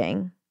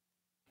resisting.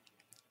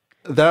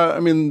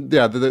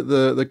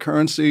 The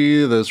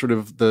currency, the sort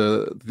of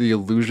the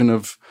illusion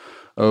of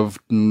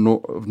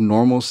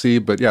normalcy,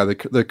 but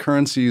the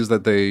currencies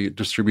that they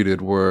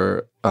distributed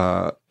were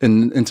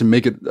and to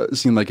make it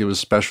seem like it was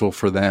special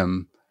for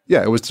them.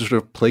 Yeah, it was to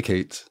sort of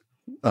placate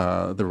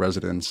the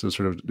residents. It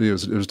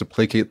was to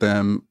placate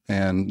them,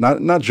 and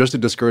not just to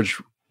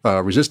discourage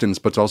resistance,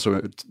 but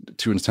also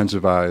to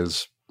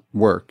incentivize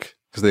work,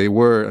 because they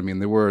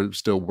were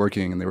still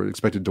working, and they were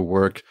expected to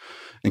work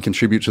and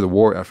contribute to the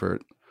war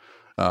effort.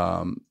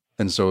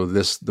 And so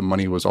the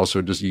money was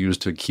also just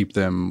used to keep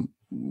them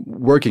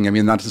working. I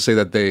mean, not to say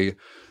that they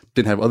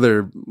didn't have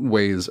other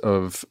ways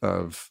of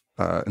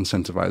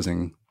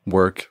incentivizing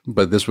work,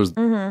 but this was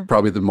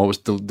probably the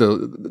most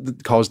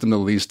caused them the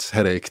least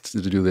headache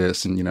to do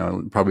this,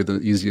 and probably the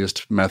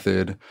easiest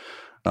method,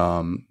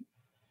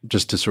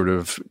 just to sort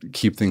of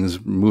keep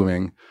things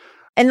moving.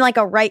 And like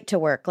a right to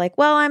work, like,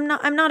 well, I'm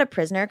not a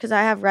prisoner because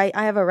I have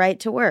a right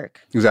to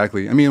work.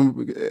 Exactly. I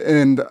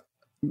mean,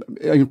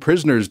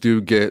 prisoners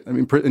do get. I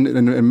mean,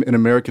 in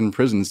American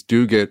prisons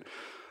do get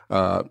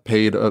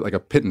paid like a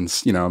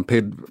pittance.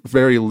 Paid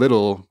very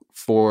little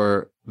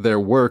for their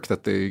work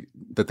that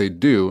they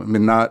do. I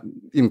mean, not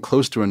even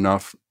close to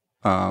enough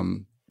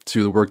to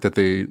the work that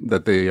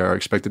they are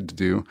expected to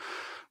do,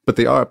 but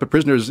they are. But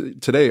prisoners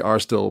today are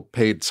still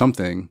paid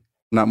something,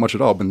 not much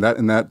at all. But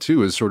that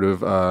too is sort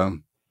of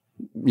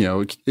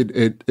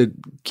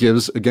it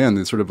gives again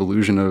the sort of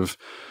illusion of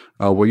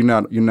well, you're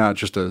not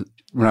just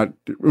we're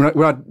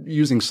not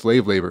using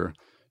slave labor.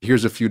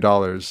 Here's a few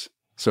dollars.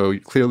 So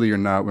clearly we're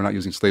not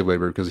using slave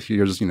labor because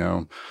here's we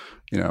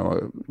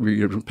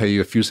pay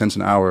you a few cents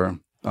an hour,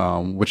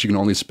 which you can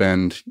only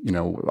spend,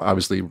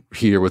 obviously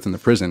here within the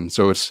prison.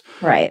 So it's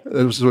right.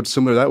 So it's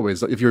similar that way.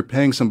 It's like if you're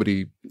paying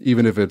somebody,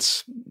 even if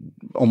it's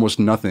almost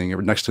nothing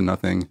or next to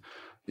nothing,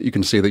 you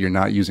can say that you're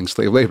not using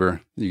slave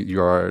labor.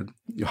 You're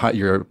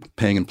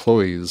paying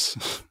employees.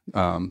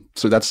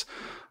 So that's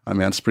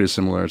pretty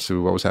similar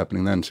to what was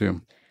happening then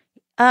too.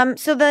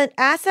 So the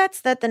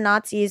assets that the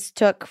Nazis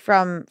took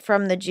from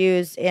the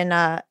Jews in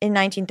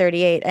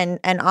 1938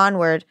 and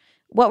onward,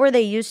 what were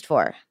they used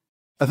for?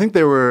 I think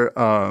they were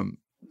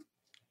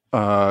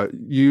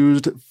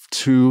used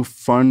to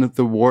fund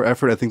the war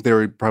effort. I think they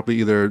were probably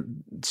either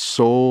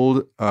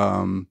sold.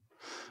 I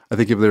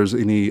think if there's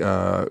any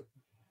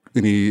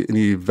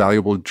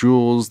valuable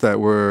jewels that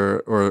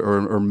were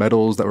or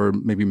metals that were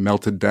maybe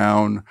melted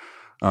down,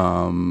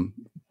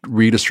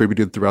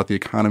 redistributed throughout the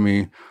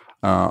economy.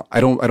 I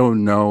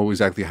don't know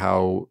exactly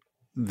how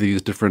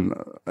these different.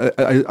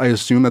 I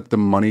assume that the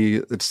money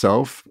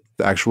itself,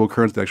 the actual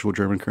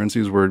German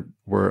currencies, were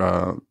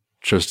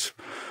just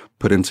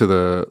put into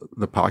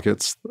the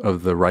pockets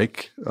of the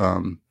Reich,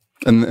 and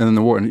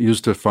the war, and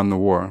used to fund the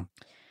war.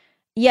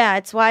 Yeah,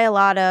 it's why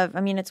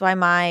it's why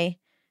my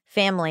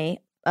family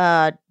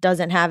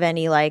doesn't have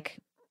any like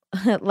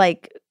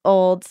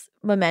old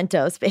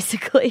mementos,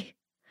 basically.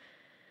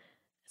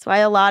 It's why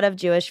a lot of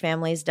Jewish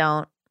families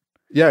don't.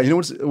 Yeah,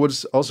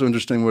 what's also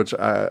interesting, which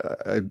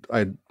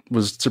I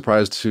was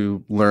surprised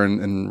to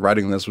learn in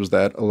writing this, was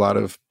that a lot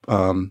of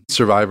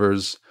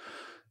survivors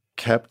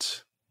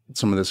kept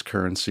some of this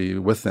currency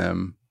with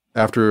them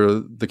after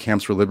the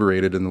camps were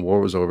liberated and the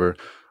war was over.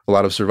 A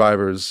lot of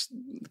survivors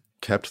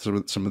kept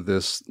some of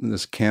this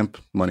camp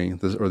money,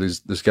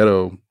 this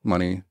ghetto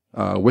money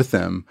with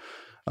them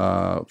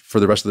for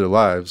the rest of their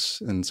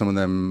lives, and some of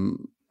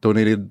them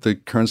donated the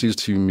currencies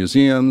to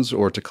museums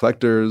or to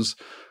collectors.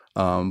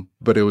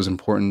 But it was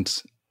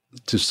important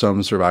to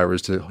some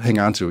survivors to hang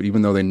on to it,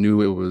 even though they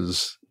knew it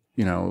was,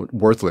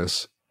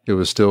 worthless. It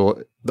was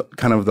still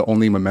kind of the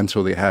only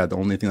memento they had, the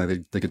only thing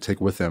that they could take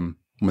with them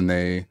when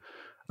they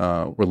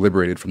were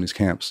liberated from these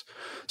camps.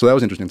 So that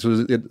was interesting.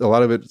 So a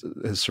lot of it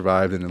has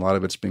survived, and a lot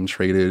of it's being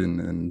traded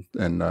and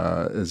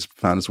has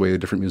found its way to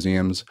different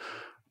museums.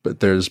 But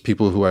there's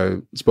people who I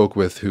spoke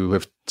with who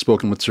have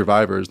spoken with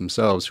survivors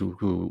themselves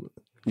who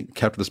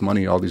kept this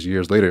money all these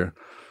years later.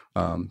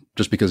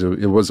 Just because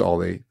it was all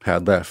they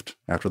had left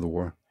after the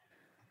war.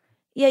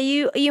 Yeah,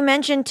 you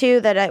mentioned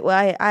too that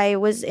I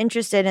was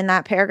interested in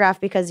that paragraph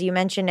because you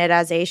mentioned it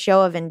as a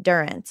show of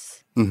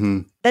endurance.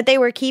 Mm-hmm. That they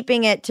were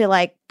keeping it to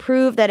like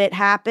prove that it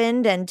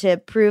happened and to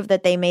prove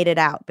that they made it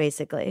out,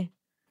 basically.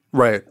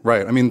 Right.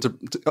 I mean,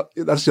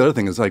 that's the other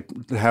thing, is like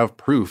to have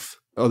proof.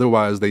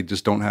 Otherwise, they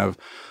just don't have.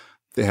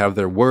 They have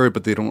their word,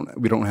 but they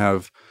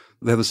have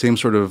the same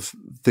sort of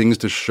things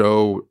to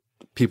show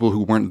people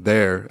who weren't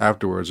there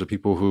afterwards, or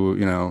people who,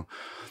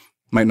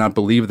 might not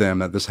believe them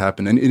that this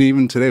happened. And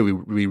even today,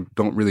 we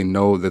don't really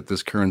know that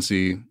this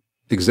currency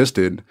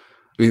existed.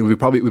 We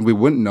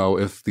wouldn't know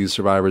if these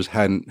survivors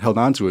hadn't held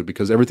on to it,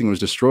 because everything was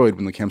destroyed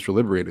when the camps were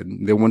liberated.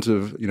 They wouldn't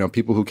have,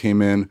 people who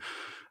came in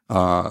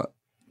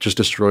just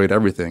destroyed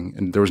everything.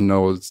 And there's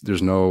no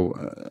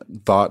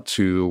thought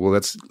to, well,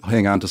 let's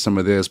hang on to some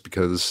of this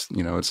because,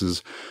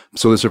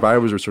 so the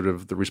survivors are sort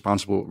of the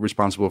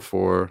responsible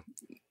for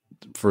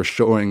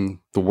showing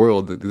the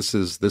world that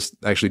this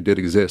actually did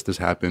exist, this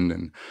happened.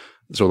 And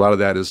so a lot of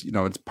that is,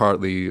 it's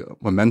partly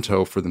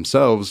memento for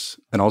themselves,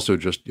 and also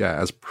just,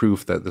 as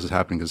proof that this is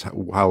happening, because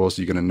how else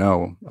are you going to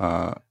know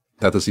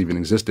that this even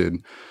existed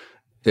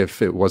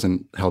if it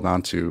wasn't held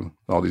on to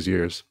all these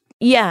years?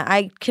 Yeah,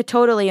 I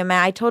totally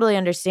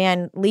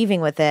understand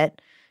leaving with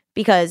it,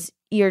 because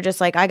you're just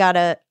like, I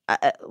gotta,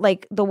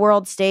 like, the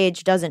world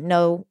stage doesn't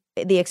know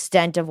the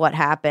extent of what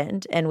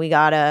happened, and we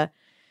gotta,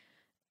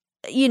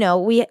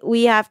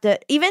 we have to,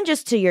 even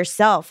just to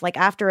yourself, like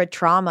after a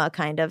trauma,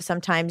 kind of,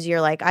 sometimes you're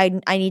like,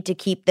 I need to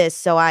keep this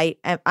so I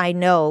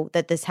know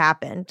that this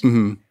happened.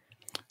 Mm-hmm.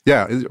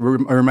 Yeah,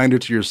 a reminder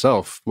to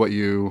yourself what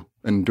you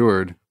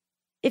endured.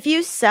 If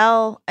you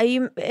sell,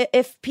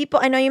 if people,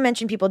 I know you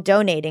mentioned people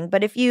donating,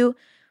 but if you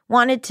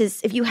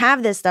if you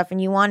have this stuff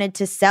and you wanted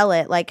to sell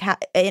it, like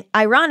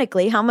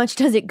ironically, how much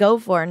does it go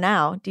for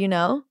now? Do you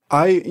know?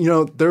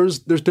 There's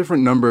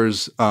different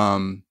numbers.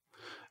 And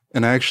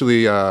I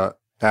actually,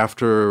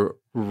 after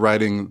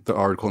writing the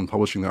article and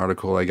publishing the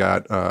article, I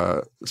got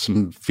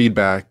some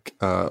feedback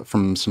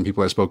from some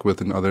people I spoke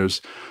with and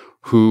others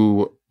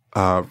who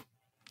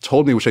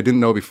told me, which I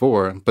didn't know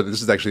before, but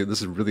this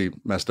is really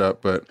messed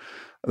up, but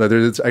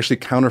there's actually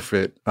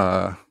counterfeit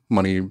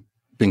money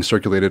being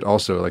circulated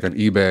also, like on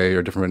eBay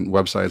or different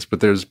websites. But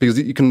there's a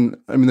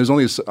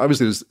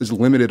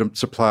limited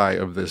supply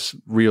of this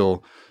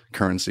real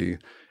currency.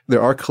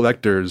 There are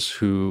collectors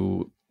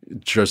who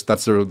just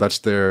that's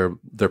their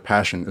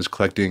passion, is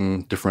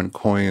collecting different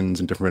coins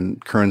and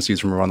different currencies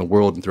from around the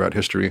world and throughout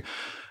history.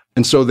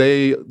 And so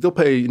they'll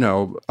pay,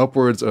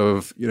 upwards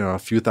of, a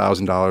few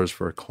 $1,000s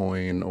for a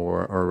coin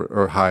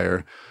or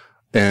higher.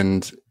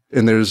 And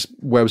there's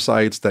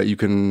websites that you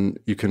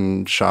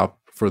can shop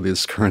for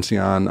this currency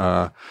on.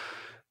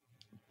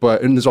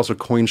 But there's also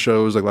coin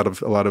shows. Like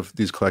a lot of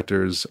these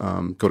collectors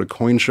go to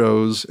coin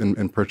shows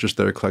and purchase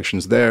their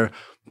collections there.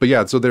 But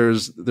yeah, so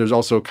there's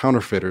also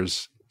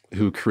counterfeiters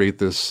who create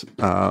this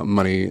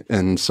money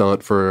and sell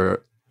it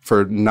for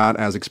not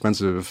as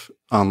expensive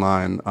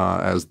online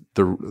as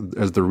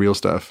the real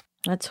stuff.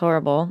 That's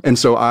horrible. And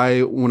so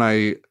when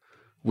I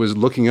was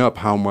looking up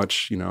how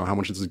much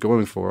this is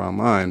going for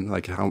online,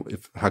 like how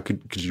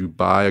could you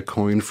buy a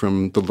coin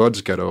from the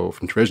Lodz ghetto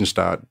from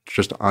Theresienstadt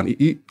just on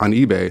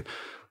eBay,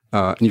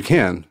 and you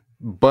can,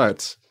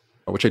 but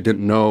which I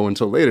didn't know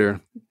until later,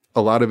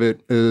 a lot of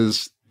it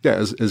is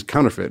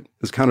counterfeited,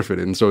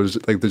 and so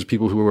there's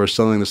people who are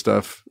selling the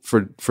stuff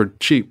for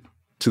cheap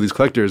to these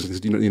collectors.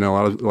 A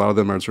lot of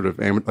them are sort of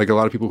like a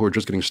lot of people who are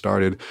just getting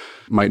started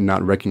might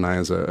not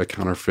recognize a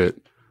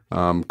counterfeit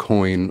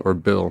coin or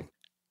bill.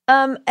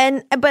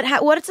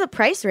 What's the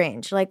price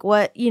range? Like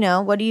what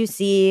do you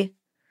see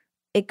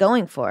it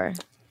going for?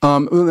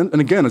 And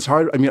again, it's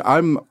hard.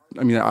 I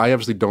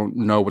obviously don't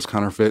know what's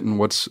counterfeit and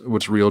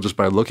what's real just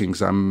by looking,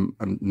 because I'm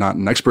not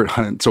an expert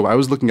on it. So I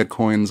was looking at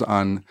coins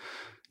on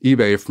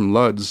eBay from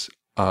Lodz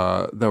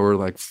that were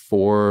like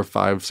 $4,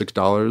 $5,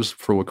 $6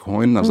 for a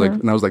coin. And I was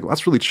like, well,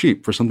 that's really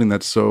cheap for something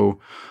that's so,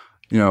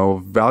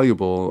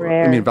 valuable.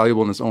 Rare.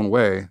 Valuable in its own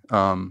way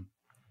to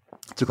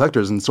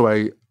collectors. And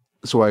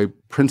so I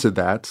printed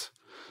that,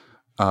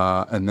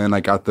 and then I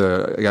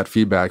got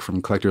feedback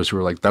from collectors who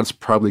were like, "That's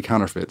probably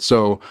counterfeit."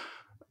 So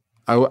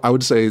I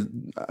would say,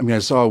 I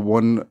saw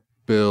one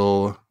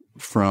bill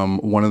from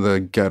one of the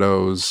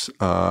ghettos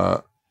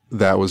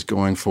that was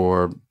going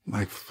for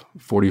like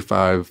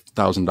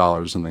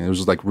 $45,000 or something. It was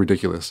just like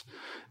ridiculous.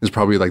 It's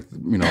probably like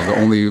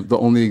the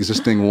only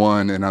existing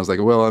one, and I was like,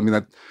 well,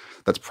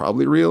 that's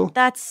probably real.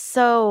 That's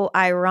so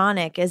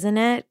ironic, isn't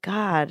it?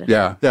 God.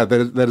 Yeah.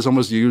 That is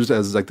almost used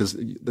as like this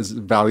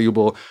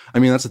valuable.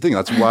 That's the thing.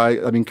 That's why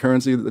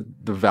currency.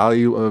 The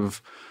value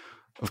of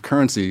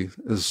currency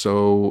is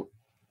so.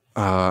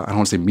 I don't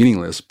want to say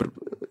meaningless, but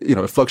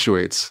it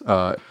fluctuates.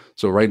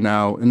 So right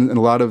now, and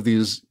a lot of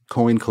these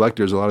coin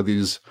collectors, a lot of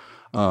these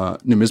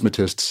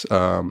numismatists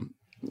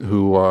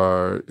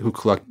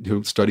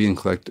who study and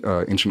collect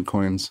ancient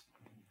coins,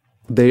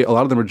 a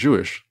lot of them are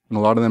Jewish, and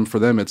a lot of them, for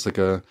them, it's like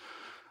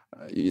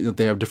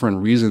they have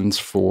different reasons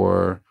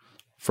for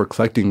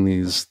collecting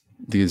these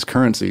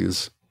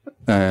currencies,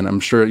 and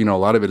I'm sure a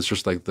lot of it is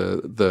just like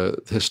the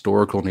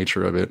historical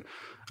nature of it,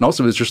 and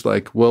also it's just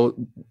like, well,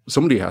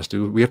 somebody has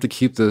to. We have to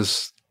keep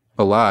this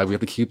alive. We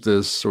have to keep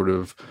this sort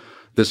of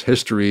this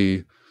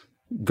history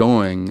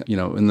going,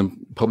 in the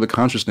public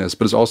consciousness.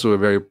 But it's also a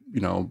very,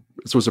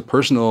 so it's a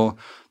personal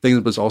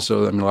thing, but it's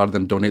also, a lot of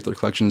them donate their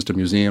collections to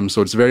museums.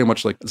 So it's very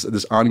much like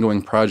this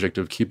ongoing project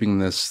of keeping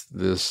this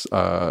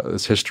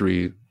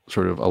history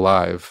sort of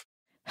alive.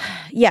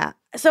 Yeah.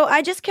 So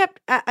I just kept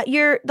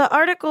the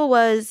article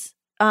was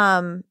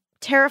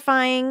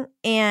terrifying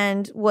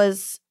and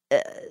was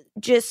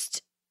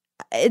just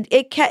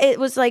it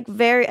was like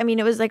very,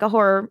 it was like a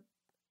horror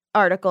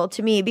article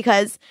to me,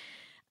 because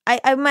I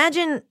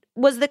imagine,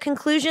 was the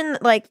conclusion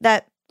like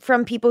that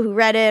from people who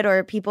read it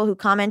or people who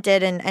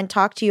commented and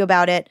talked to you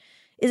about it,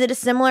 is it a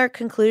similar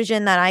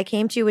conclusion that I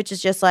came to, which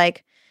is just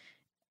like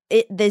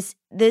this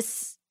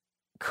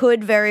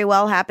could very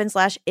well happen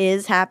 /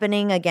 is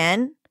happening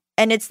again?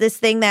 And it's this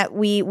thing that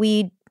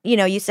we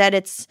you said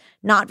it's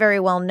not very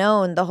well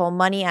known, the whole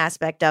money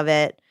aspect of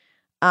it.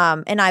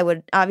 And I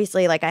would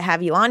obviously, like, I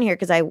have you on here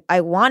because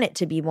I want it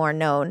to be more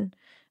known,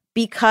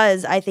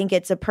 because I think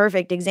it's a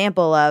perfect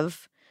example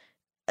of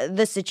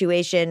the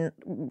situation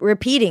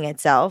repeating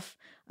itself.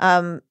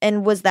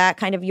 And was that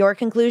kind of your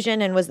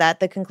conclusion? And was that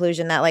the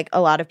conclusion that like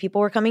a lot of people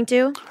were coming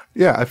to?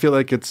 Yeah, I feel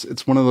like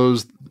it's one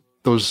of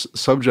those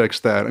subjects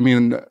that,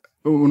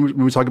 when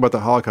we talk about the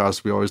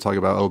Holocaust, we always talk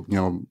about,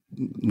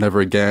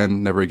 never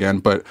again.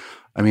 But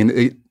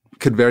it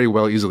could very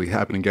well easily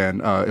happen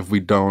again if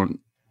we don't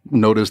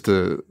notice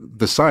the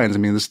signs.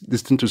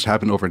 This didn't just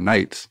happen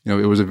overnight.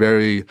 It was a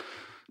very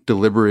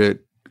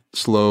deliberate,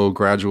 slow,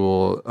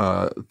 gradual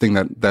thing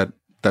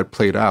that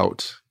played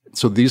out.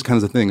 So these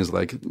kinds of things,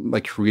 like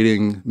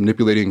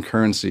manipulating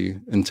currency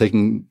and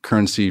taking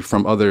currency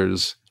from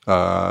others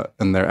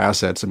and their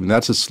assets. I mean,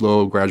 that's a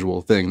slow,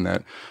 gradual thing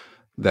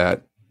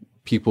that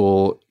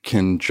people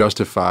can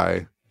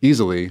justify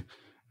easily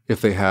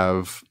if they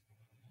have,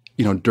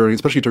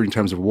 especially during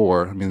times of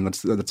war. I mean,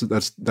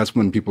 that's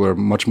when people are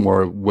much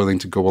more willing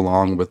to go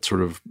along with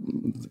sort of,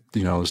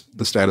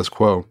 the status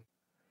quo.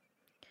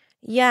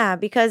 Yeah,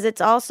 because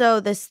it's also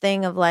this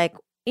thing of like,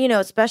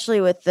 especially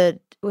with the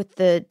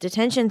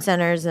detention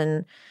centers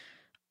and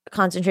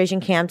concentration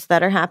camps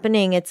that are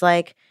happening, it's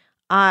like,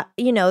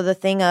 the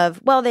thing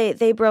of, well,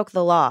 they broke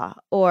the law,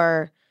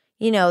 or,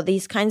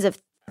 these kinds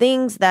of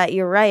things that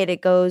you're right,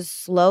 it goes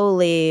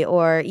slowly,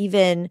 or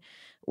even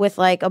with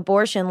like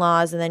abortion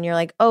laws, and then you're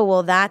like, oh,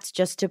 well, that's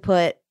just to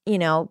put,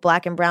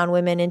 Black and brown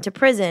women into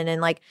prison.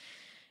 And like,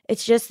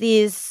 it's just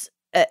these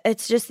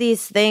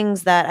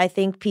things that I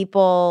think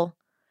people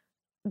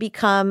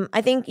become,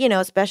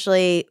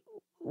 especially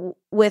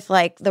with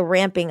like the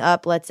ramping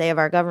up, let's say, of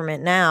our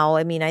government now.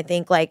 I mean, I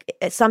think like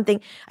it's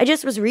something, I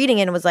just was reading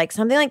it and it was like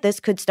something like this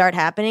could start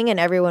happening and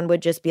everyone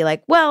would just be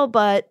like, well,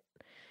 but,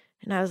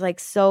 and I was like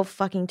so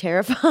fucking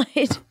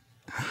terrified.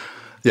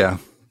 Yeah.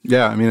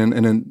 I mean,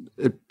 and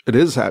it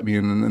is happening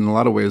in a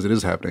lot of ways. It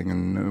is happening.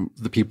 And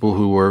the people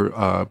who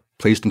were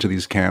placed into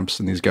these camps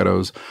and these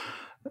ghettos,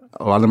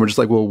 a lot of them are just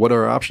like, well, what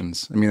are our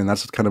options? I mean, and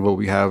that's kind of what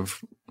we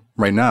have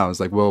right now. It's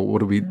like, well, what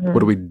do we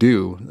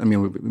do? I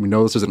mean, we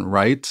know this isn't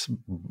right,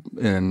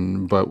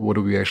 but what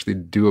do we actually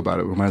do about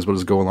it? We might as well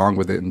just go along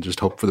with it and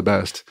just hope for the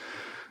best.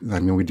 I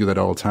mean, we do that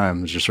all the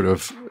time. Just sort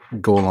of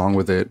go along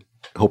with it,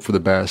 hope for the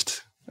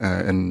best,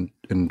 and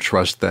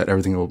trust that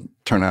everything will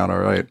turn out all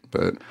right.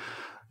 But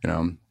I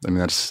mean,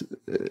 that's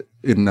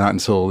not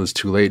until it's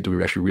too late do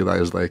we actually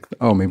realize, like,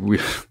 oh, maybe we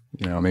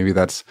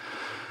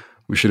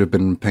should have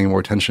been paying more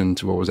attention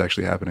to what was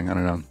actually happening. I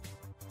don't know.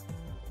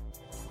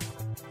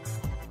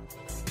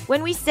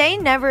 When we say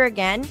never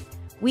again,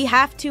 we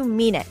have to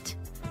mean it.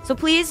 So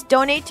please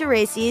donate to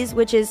RACES,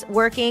 which is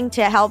working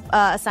to help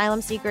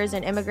asylum seekers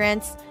and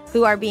immigrants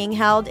who are being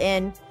held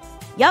in,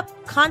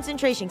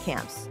 concentration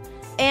camps.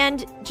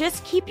 And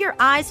just keep your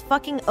eyes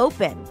fucking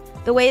open.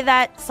 The way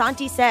that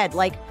Santi said,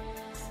 like,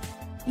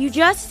 you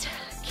just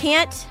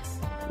can't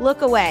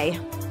look away.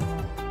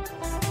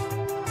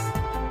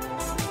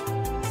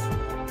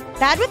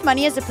 Bad with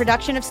Money is a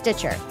production of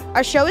Stitcher.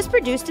 Our show is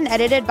produced and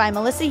edited by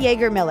Melissa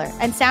Yeager-Miller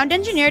and sound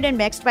engineered and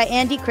mixed by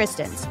Andy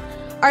Christens.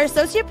 Our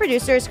associate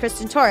producer is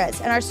Kristen Torres,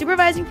 and our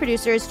supervising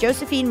producer is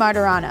Josephine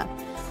Martirana.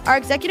 Our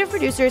executive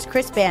producer is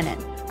Chris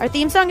Bannon. Our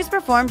theme song is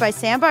performed by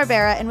Sam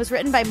Barbera and was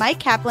written by Mike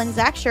Kaplan,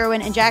 Zach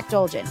Sherwin, and Jack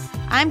Dolgen.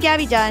 I'm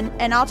Gabby Dunn,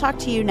 and I'll talk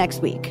to you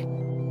next week.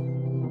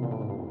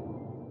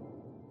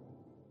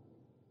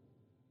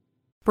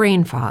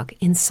 Brain fog,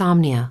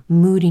 insomnia,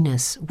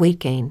 moodiness, weight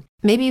gain.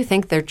 Maybe you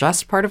think they're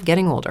just part of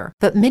getting older,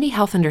 but MIDI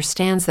Health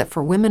understands that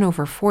for women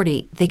over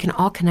 40, they can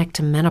all connect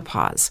to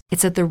menopause.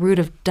 It's at the root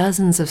of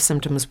dozens of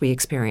symptoms we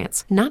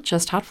experience, not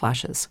just hot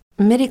flashes.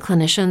 MIDI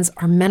clinicians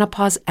are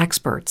menopause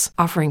experts,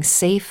 offering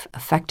safe,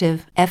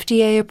 effective,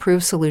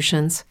 FDA-approved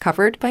solutions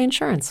covered by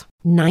insurance.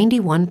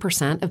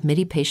 91% of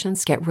MIDI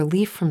patients get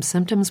relief from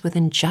symptoms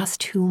within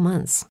just 2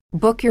 months.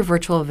 Book your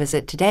virtual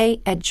visit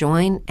today at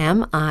joinmidi.com.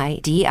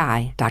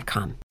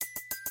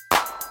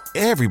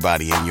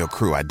 Everybody in your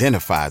crew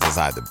identifies as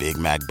either Big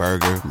Mac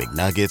Burger,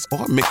 McNuggets,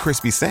 or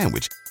McCrispy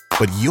Sandwich.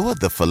 But you're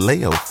the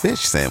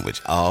Filet-O-Fish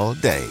Sandwich all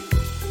day.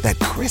 That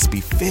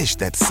crispy fish,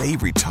 that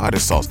savory tartar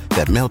sauce,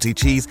 that melty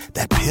cheese,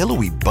 that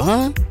pillowy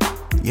bun.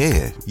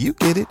 Yeah, you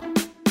get it.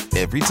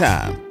 Every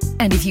time.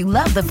 And if you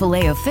love the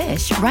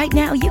Filet-O-Fish, right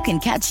now you can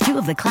catch 2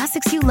 of the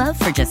classics you love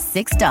for just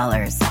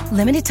 $6.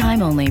 Limited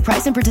time only.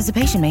 Price and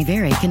participation may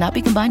vary. Cannot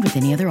be combined with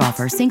any other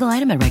offer. Single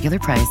item at regular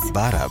price.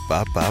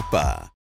 Ba-da-ba-ba-ba.